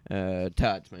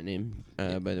 Todd's my name,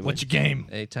 by the way. What's your game?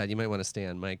 Hey, Todd, you might want to stay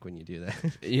on mic when you do that.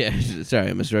 Yeah, sorry,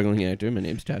 I'm a struggling actor. My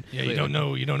name's Todd. Yeah, you don't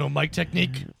know mic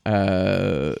technique.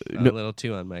 A No. little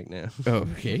too on mic now. Oh,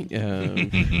 okay.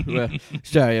 Well,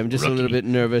 sorry, I'm just a little Rookie. bit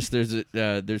nervous.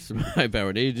 There's some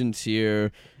high-powered agents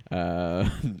here.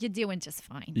 You're doing just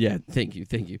fine. Yeah, thank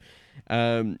you.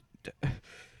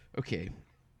 Okay,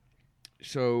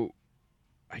 so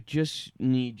I just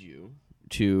need you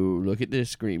to look at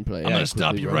this screenplay. I'm going I to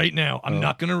stop quickly you wrote. right now. I'm Oh.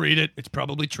 not going to read it. It's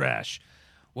probably trash.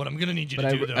 What I'm going to need you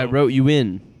But to do, though. I wrote you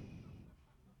in.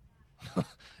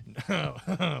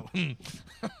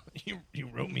 you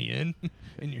wrote me in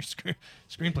your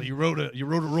screenplay. You wrote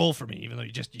a role for me, even though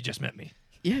you just met me.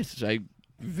 Yes, I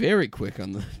very quick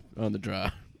on the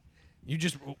draw. You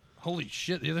just holy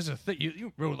shit! There's a thing.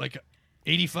 You wrote like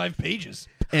 85 pages.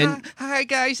 And Hi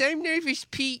guys, I'm Nervous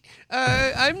Pete.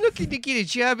 I'm looking to get a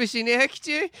job as an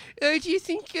actor. Do you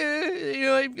think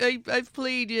I've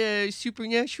played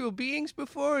supernatural beings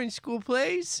before in school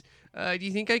plays? Do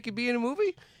you think I could be in a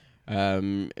movie?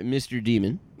 Mr.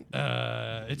 Demon.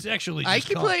 It's actually I just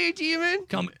can play a demon.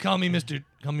 Call me Mr.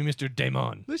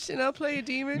 Damon. Listen, I'll play a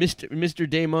demon. Mr.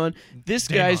 Damon. This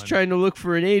Damon. guy's trying to look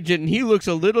for an agent, and he looks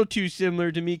a little too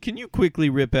similar to me. Can you quickly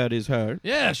rip out his heart?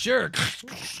 Yeah, sure.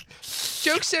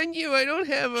 Joke's on you. I don't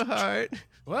have a heart.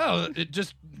 Wow, it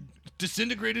just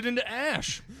disintegrated into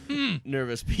ash.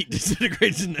 Nervous Pete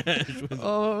disintegrates in ash.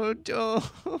 Oh,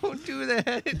 don't do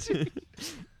that.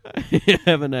 I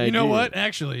have an idea. You know what?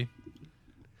 Actually,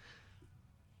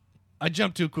 I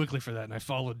jumped too quickly for that, and I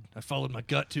followed my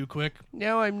gut too quick.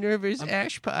 Now I'm nervous.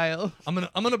 Ash pile. I'm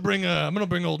gonna bring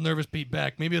old Nervous Pete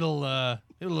back. Maybe it'll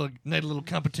ignite a little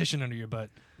competition under your butt.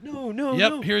 No,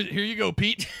 Yep, no. here you go,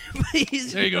 Pete.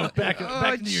 Please. There you go. Back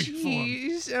Oh, into your form.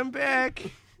 jeez, I'm back.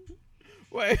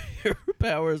 Why your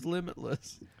power is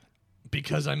limitless.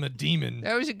 Because I'm a demon.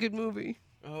 That was a good movie.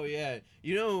 Oh yeah,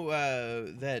 you know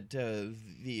that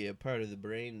the part of the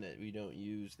brain that we don't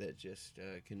use that just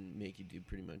can make you do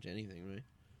pretty much anything, right?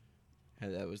 How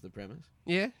that was the premise.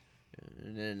 Yeah.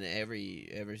 And then ever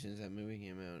since that movie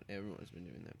came out, everyone's been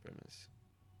doing that premise,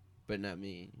 but not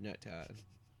me, not Todd.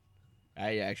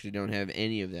 I actually don't have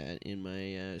any of that in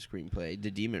my screenplay.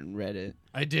 The demon read it.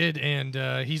 I did, and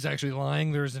he's actually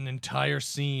lying. There's an entire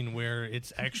scene where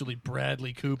it's actually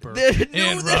Bradley Cooper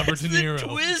and Robert De Niro. The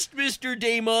twist, Mr.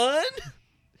 Damon.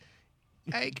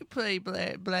 I could play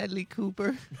Bradley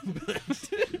Cooper.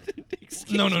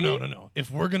 No.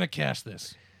 If we're gonna cast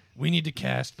this, we need to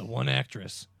cast the one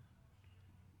actress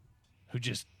who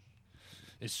just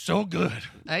is so good.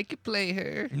 I could play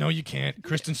her. No, you can't.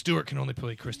 Kristen Stewart can only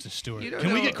play Kristen Stewart. You don't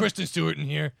Can we know- get Kristen Stewart in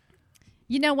here?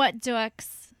 You know what,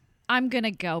 Dux? I'm going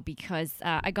to go because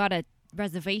I got a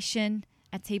reservation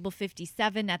at table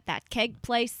 57 at that keg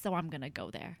place, so I'm going to go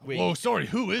there. Wait, Whoa, sorry.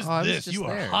 Who is Oh, I was this? just You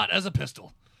are there. hot as a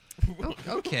pistol.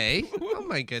 Okay. Oh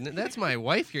my goodness, that's my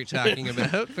wife you're talking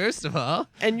about. First of all,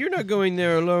 and you're not going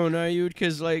there alone, are you?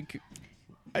 Because like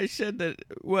I said that.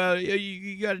 Well,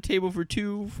 you got a table for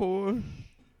 2, 4.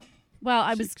 Well,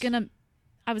 I was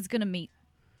gonna meet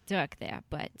Dirk there,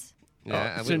 but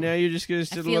yeah. So now you're just gonna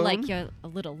sit I feel alone? like you're a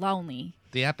little lonely.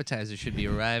 The appetizer should be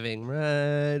arriving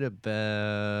right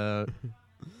about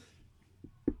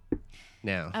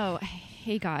now. Oh,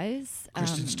 hey guys.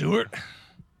 Kristen Stewart?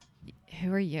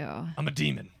 Who are you? I'm a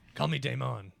demon. Call me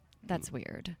Damon. That's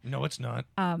weird. No, it's not.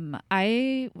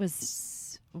 Why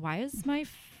is my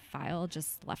file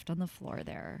just left on the floor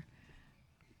there?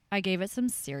 I gave it some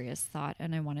serious thought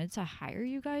and I wanted to hire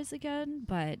you guys again,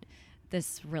 but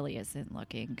this really isn't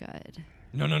looking good.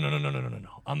 No.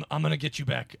 I'm gonna get you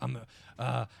back. I'm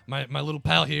my little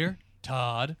pal here,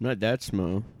 Todd. Not that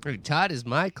small. Hey, Todd is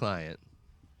my client.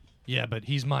 Yeah, but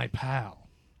he's my pal.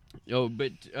 Oh,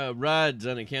 but Rod's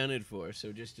unaccounted for,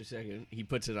 so just a second. He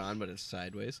puts it on, but it's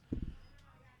sideways.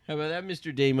 How about that,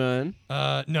 Mr. Damon?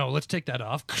 No, let's take that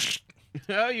off.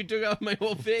 Oh, you took off my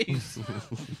whole face.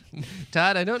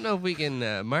 Todd, I don't know if we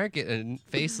can market a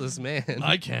faceless man.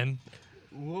 I can.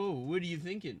 Whoa, what are you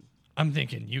thinking? I'm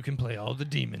thinking you can play all the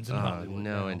demons in Oh Hollywood.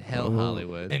 no, now. in hell,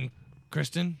 Hollywood. And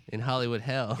Kristen, In Hollywood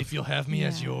hell. if you'll have me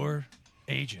as Yeah. your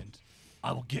agent,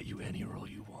 I will get you any role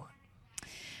you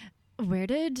want. Where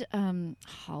did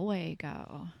Hallway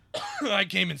go? I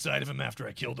came inside of him after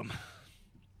I killed him.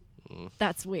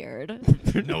 That's weird.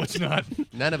 No, it's not.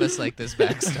 None of us like this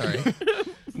backstory.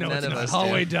 No, None it's of not. us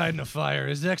Hallway do. died in a fire.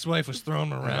 His ex-wife was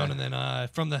thrown around, and then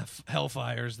from the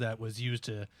hellfires that was used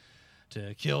to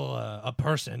kill a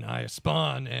person, I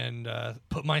spawned and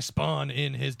put my spawn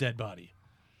in his dead body.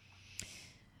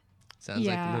 Sounds like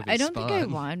the Yeah, movie I don't think I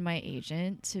Spawn. want my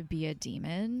agent to be a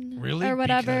demon Really? or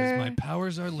whatever. Because my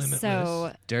powers are limitless.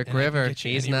 So Dirk And I can River. get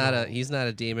you He's any not role. he's not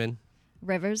a demon.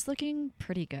 River's looking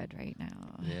pretty good right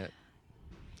now. Yeah.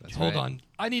 That's Hold right. on.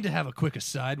 I need to have a quick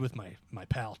aside with my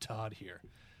pal Todd here.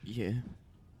 Yeah.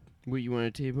 What, you want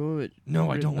a table? No,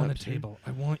 I don't Written want a up, sir? table.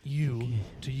 I want you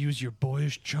to use your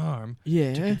boyish charm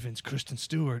Yeah. to convince Kristen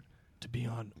Stewart to be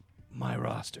on my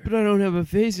roster. But I don't have a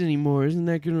face anymore. Isn't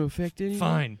that going to affect anything?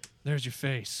 Fine. There's your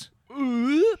face. Sorry,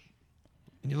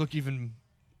 And you look even...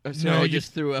 I you-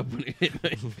 just threw up when it hit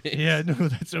my face. Yeah, no,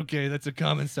 that's okay. That's a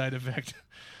common side effect.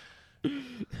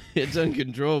 It's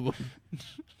uncontrollable.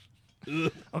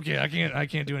 Okay, I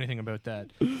can't do anything about that.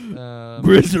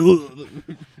 Bristle.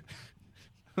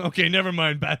 Okay, never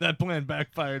mind. That plan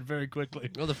backfired very quickly.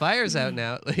 Well, the fire's out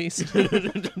now, at least.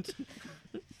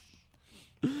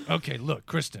 Okay, look,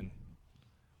 Kristen.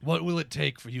 What will it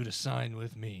take for you to sign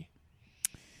with me?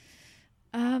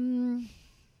 I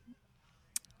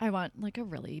want like a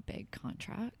really big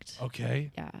contract.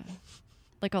 Okay. Yeah.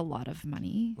 Like a lot of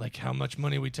money. Like how much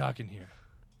money are we talking here?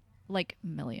 Like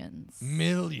millions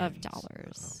Millions. of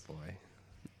dollars. Boy.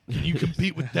 Can you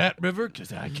compete with that, River?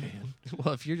 Because I can.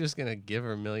 Well, if you're just gonna give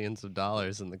her millions of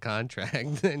dollars in the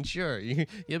contract, then sure,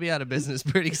 you'll be out of business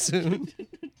pretty soon.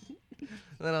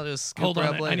 Then I'll just scoop Hold her on.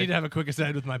 up I later. need to have a quick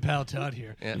aside with my pal Todd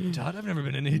here. Yeah. Todd, I've never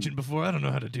been an agent before. I don't know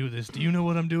how to do this. Do you know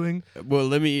what I'm doing? Well,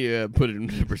 let me put it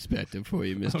into perspective for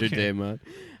you, Mr. Okay. Damon.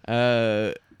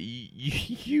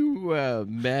 You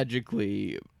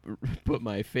magically put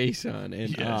my face on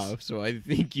and Yes. off, so I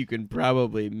think you can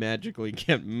probably magically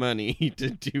get money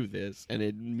to do this, and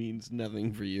it means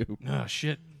nothing for you. Oh,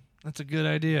 shit. That's a good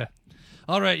idea.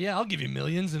 All right, yeah, I'll give you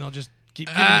millions, and I'll just keep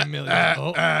giving you millions.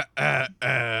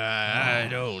 I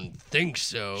don't think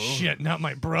so. Shit, not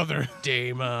my brother.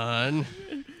 Damon.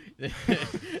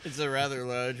 It's a rather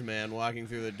large man walking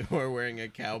through the door wearing a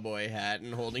cowboy hat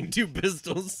and holding 2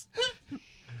 pistols.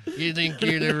 You think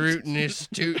you're the rootinest,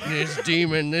 tootinest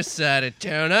demon this side of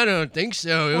town? I don't think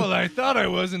so. Well, I thought I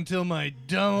was until my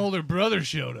dumb older brother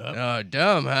showed up. Oh,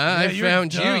 dumb, huh? I you're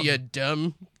found dumb. you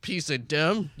dumb piece of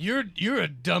dumb. You're a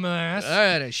dumbass. I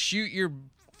had to shoot your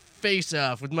face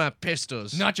off with my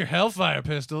pistols. Not your Hellfire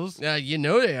pistols. You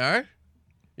know they are.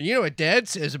 You know what Dad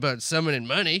says about summoning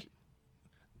money.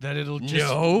 That it'll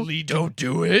just lead don't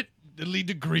do it. It'll lead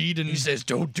to greed and He says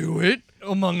don't do it.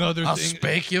 among other I'll things.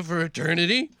 spank you for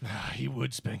eternity. He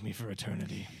would spank me for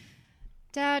eternity.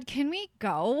 Dad, can we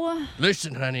go?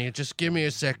 Listen, honey, just give me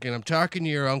a second. I'm talking to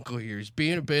your uncle here. He's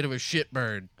being a bit of a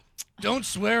shitbird. Don't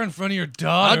swear in front of your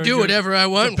daughter. I'll do whatever I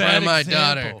want in it's a front of bad my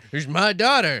example. daughter. Here's my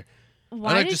daughter. Why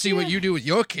I like did to see what you do with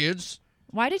your kids.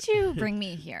 Why did you bring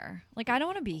me here? Like, I don't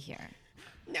want to be here.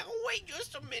 Now wait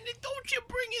just a minute. Don't you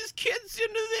bring his kids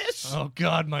into this? Oh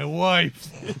God, my wife.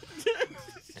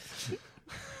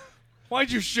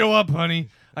 Why'd you show up, honey?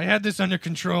 I had this under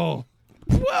control.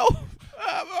 Well,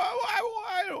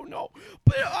 I don't know,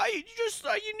 but I just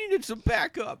thought you needed some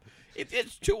backup. If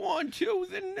it's 2-on-2,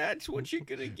 then that's what you're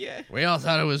gonna get. We all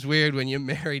thought it was weird when you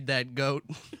married that goat.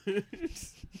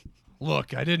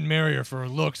 Look, I didn't marry her for her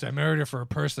looks. I married her for her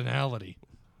personality.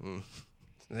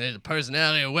 There's a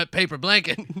personality of a wet paper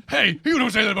blanket. Hey, you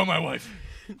don't say that about my wife.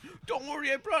 Don't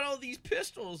worry, I brought all these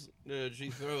pistols. She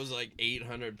throws like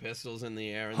 800 pistols in the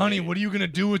air. And Honey, what are you going to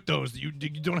do with those? You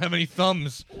don't have any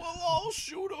thumbs. Well, I'll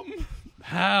shoot them.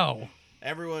 How?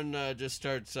 Everyone just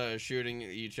starts shooting at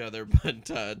each other, but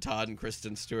Todd and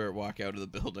Kristen Stewart walk out of the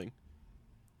building.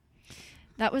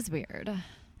 That was weird.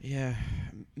 Yeah,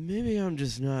 maybe I'm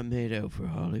just not made out for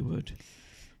Hollywood.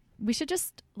 We should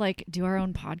just, like, do our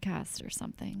own podcast or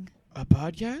something. A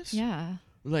podcast? Yeah.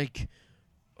 Like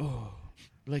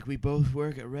we both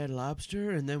work at Red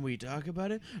Lobster and then we talk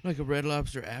about it? Like a Red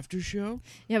Lobster after show?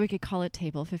 Yeah, we could call it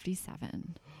Table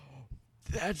 57.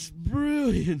 That's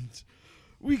brilliant.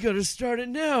 We gotta start it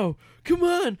now. Come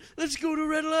on, let's go to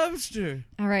Red Lobster.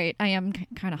 All right, I am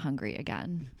kind of hungry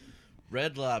again.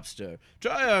 Red Lobster.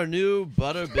 Try our new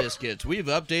butter biscuits. We've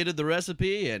updated the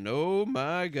recipe, and oh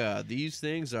my God, these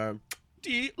things are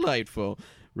delightful.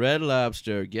 Red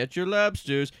Lobster. Get your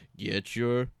lobsters. Get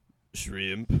your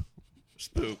shrimp.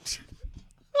 Spooked.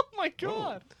 Oh my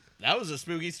God. That was a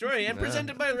spooky story, and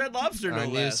presented by Red Lobster, no Our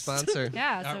new less. sponsor.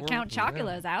 Yeah, so we're- Count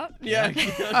Chocula's out. Yeah.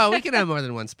 Oh, we can have more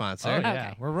than one sponsor. Oh, yeah.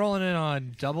 Okay. We're rolling in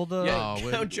on double the... Yeah,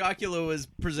 Oh, Count Chocula was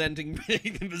presenting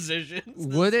the positions.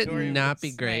 The Would it story not was-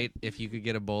 be great if you could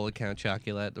get a bowl of Count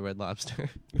Chocula at the Red Lobster?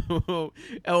 Oh,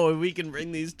 and we can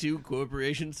bring these two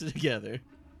corporations together.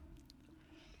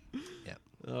 Yep.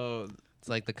 Oh, It's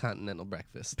like the continental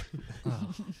breakfast.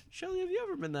 Shelley, have you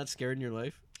ever been that scared in your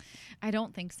life? I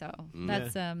don't think so.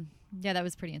 That's yeah, that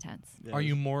was pretty intense. Yeah. Are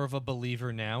you more of a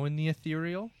believer now in the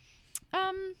ethereal?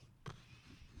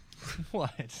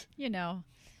 What? You know,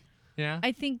 Yeah?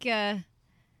 I think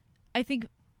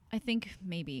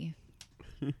maybe.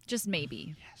 Just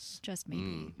maybe. Yes. Just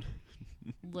maybe.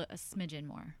 A smidgen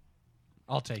more.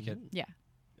 I'll take it. Yeah.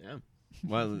 Yeah.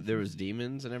 Well, there was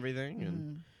demons and everything,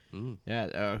 and Mm.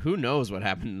 yeah, who knows what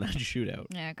happened in that shootout?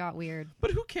 Yeah, it got weird.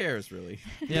 But who cares, really?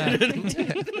 Yeah.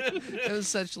 It was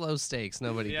such low stakes.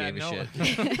 Nobody Yeah, gave a no.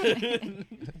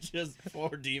 shit. Just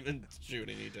 4 demons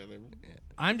shooting each other.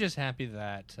 I'm just happy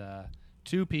that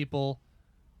two people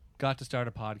got to start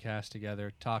a podcast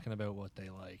together talking about what they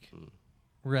like.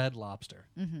 Red Lobster.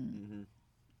 And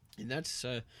that's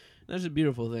a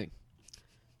beautiful thing.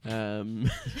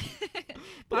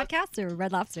 Podcast or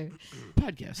Red Lobster?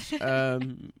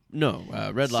 Podcast. No,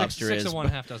 Red Lobster six is. of one,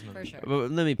 half dozen of For the sure. But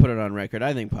let me put it on record.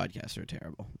 I think podcasts are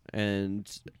terrible, and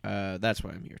that's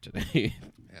why I'm here today.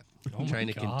 Oh my Trying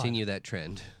to God. continue that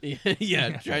trend.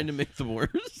 yeah, trying to make them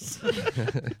worse.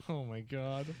 Oh my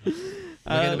God. We're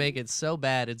gonna make it so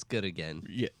bad it's good again.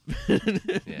 Yeah.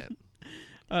 Yeah.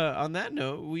 On that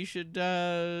note, we should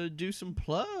do some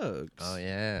plugs. Oh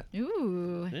yeah.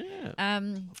 Ooh. Yeah.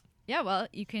 Yeah, well,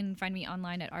 you can find me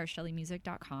online at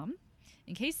rshelleymusic.com.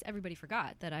 In case everybody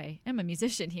forgot that I am a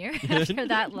musician here after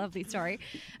that lovely story.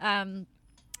 I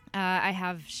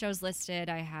have shows listed.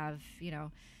 I have,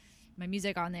 my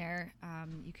music on there.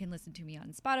 You can listen to me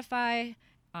on Spotify,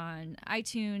 on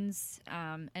iTunes,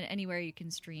 and anywhere you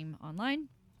can stream online.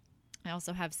 I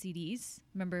also have CDs.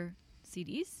 Remember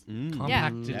CDs?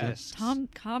 Compact Yeah. discs.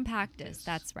 Compact disc.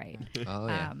 That's right. Oh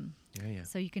yeah. Yeah.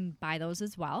 So you can buy those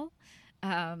as well.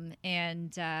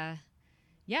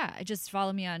 Yeah, just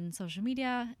follow me on social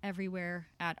media everywhere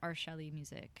at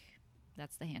rshelleymusic.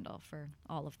 that's the handle for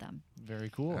all of them. Very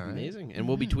cool. All right. Amazing. And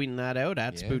we'll be tweeting that out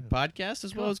at Yeah. Spooked Podcast,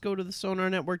 as well as go to the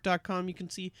sonarnetwork.com. You can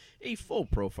see a full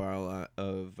profile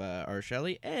of our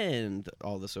Shelley and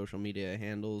all the social media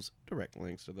handles, direct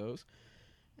links to those.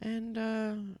 And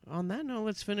on that note,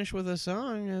 let's finish with a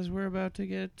song as we're about to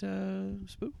get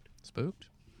spooked. Spooked.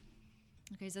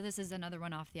 Okay, so this is another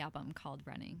one off the album called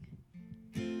Running.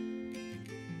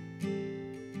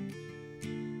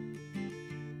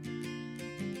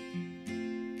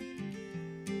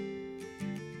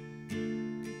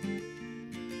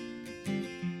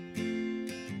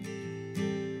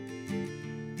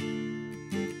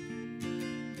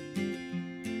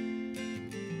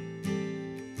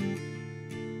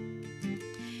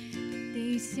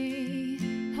 They say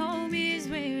home is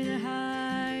where the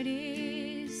heart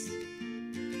is.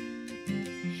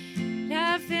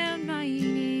 I found mine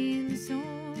in the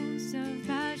soles of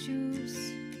my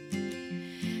shoes.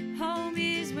 Home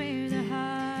is where the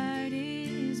heart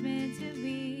is meant to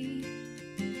be.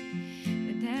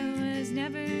 But that was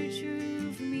never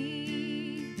true for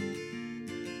me.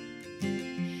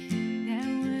 That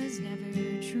was never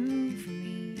true for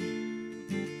me.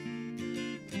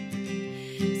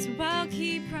 So I'll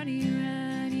keep running,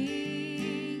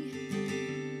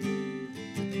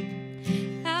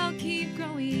 I'll keep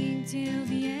growing till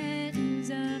the ends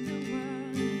of the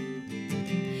world.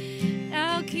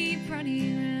 I'll keep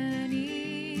running,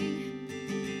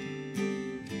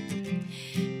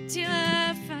 till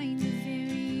I find the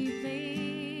very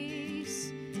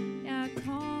place I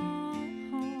call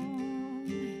home.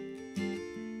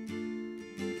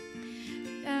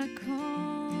 I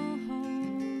call home.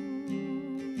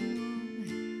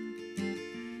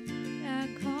 I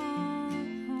call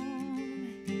home.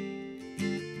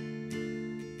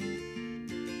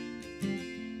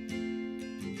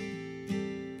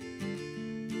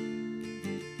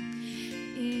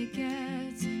 It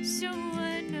gets so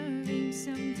unnerving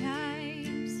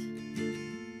sometimes.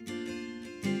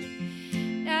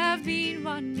 I've been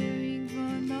wondering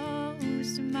for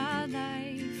most of my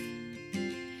life.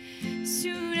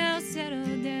 Soon I'll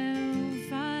settle down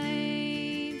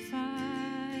fine,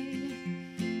 fine.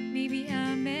 Maybe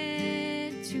I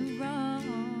meant to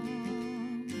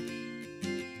wrong.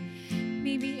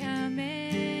 Maybe I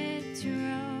meant to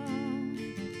wrong.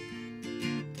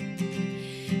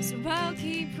 So I'll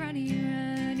keep running,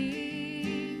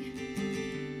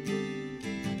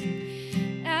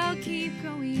 I'll keep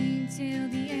going till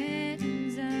the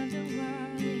ends of the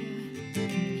world.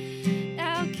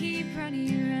 I'll keep running,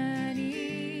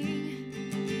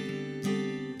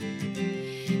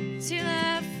 till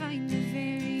I find the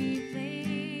very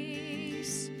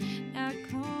place I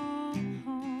call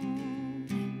home.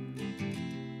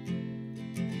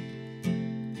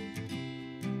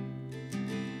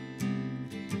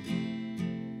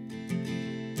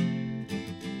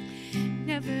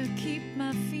 Never keep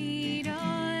my feet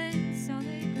on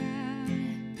solid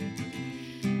ground.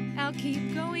 I'll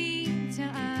keep going till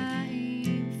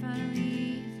I'm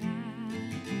finally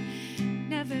found.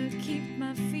 Never keep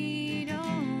my feet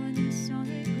on the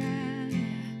solid ground.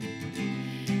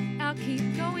 I'll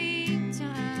keep going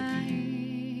till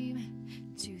I'm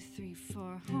 2, 3,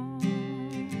 4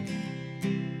 home.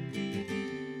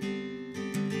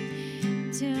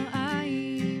 Till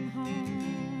I'm home.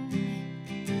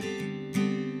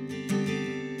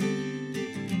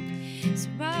 So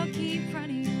I'll keep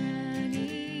running,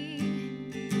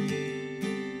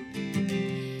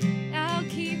 I'll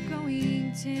keep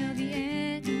going till the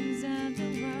ends of the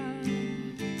world.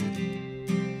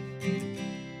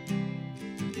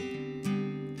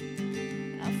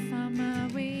 I'll find my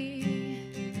way,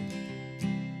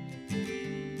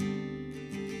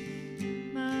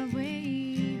 my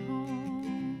way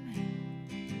home.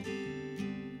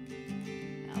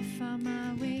 I'll find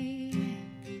my way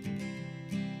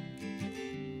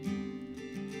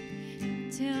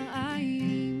till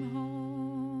I'm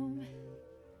home.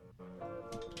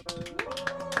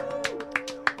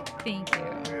 Thank you.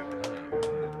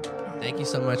 Thank you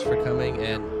so much for coming,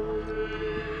 and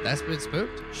that's been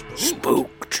Spooked.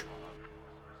 Spooked.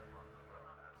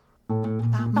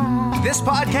 This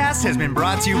podcast has been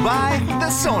brought to you by the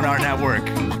Sonar Network.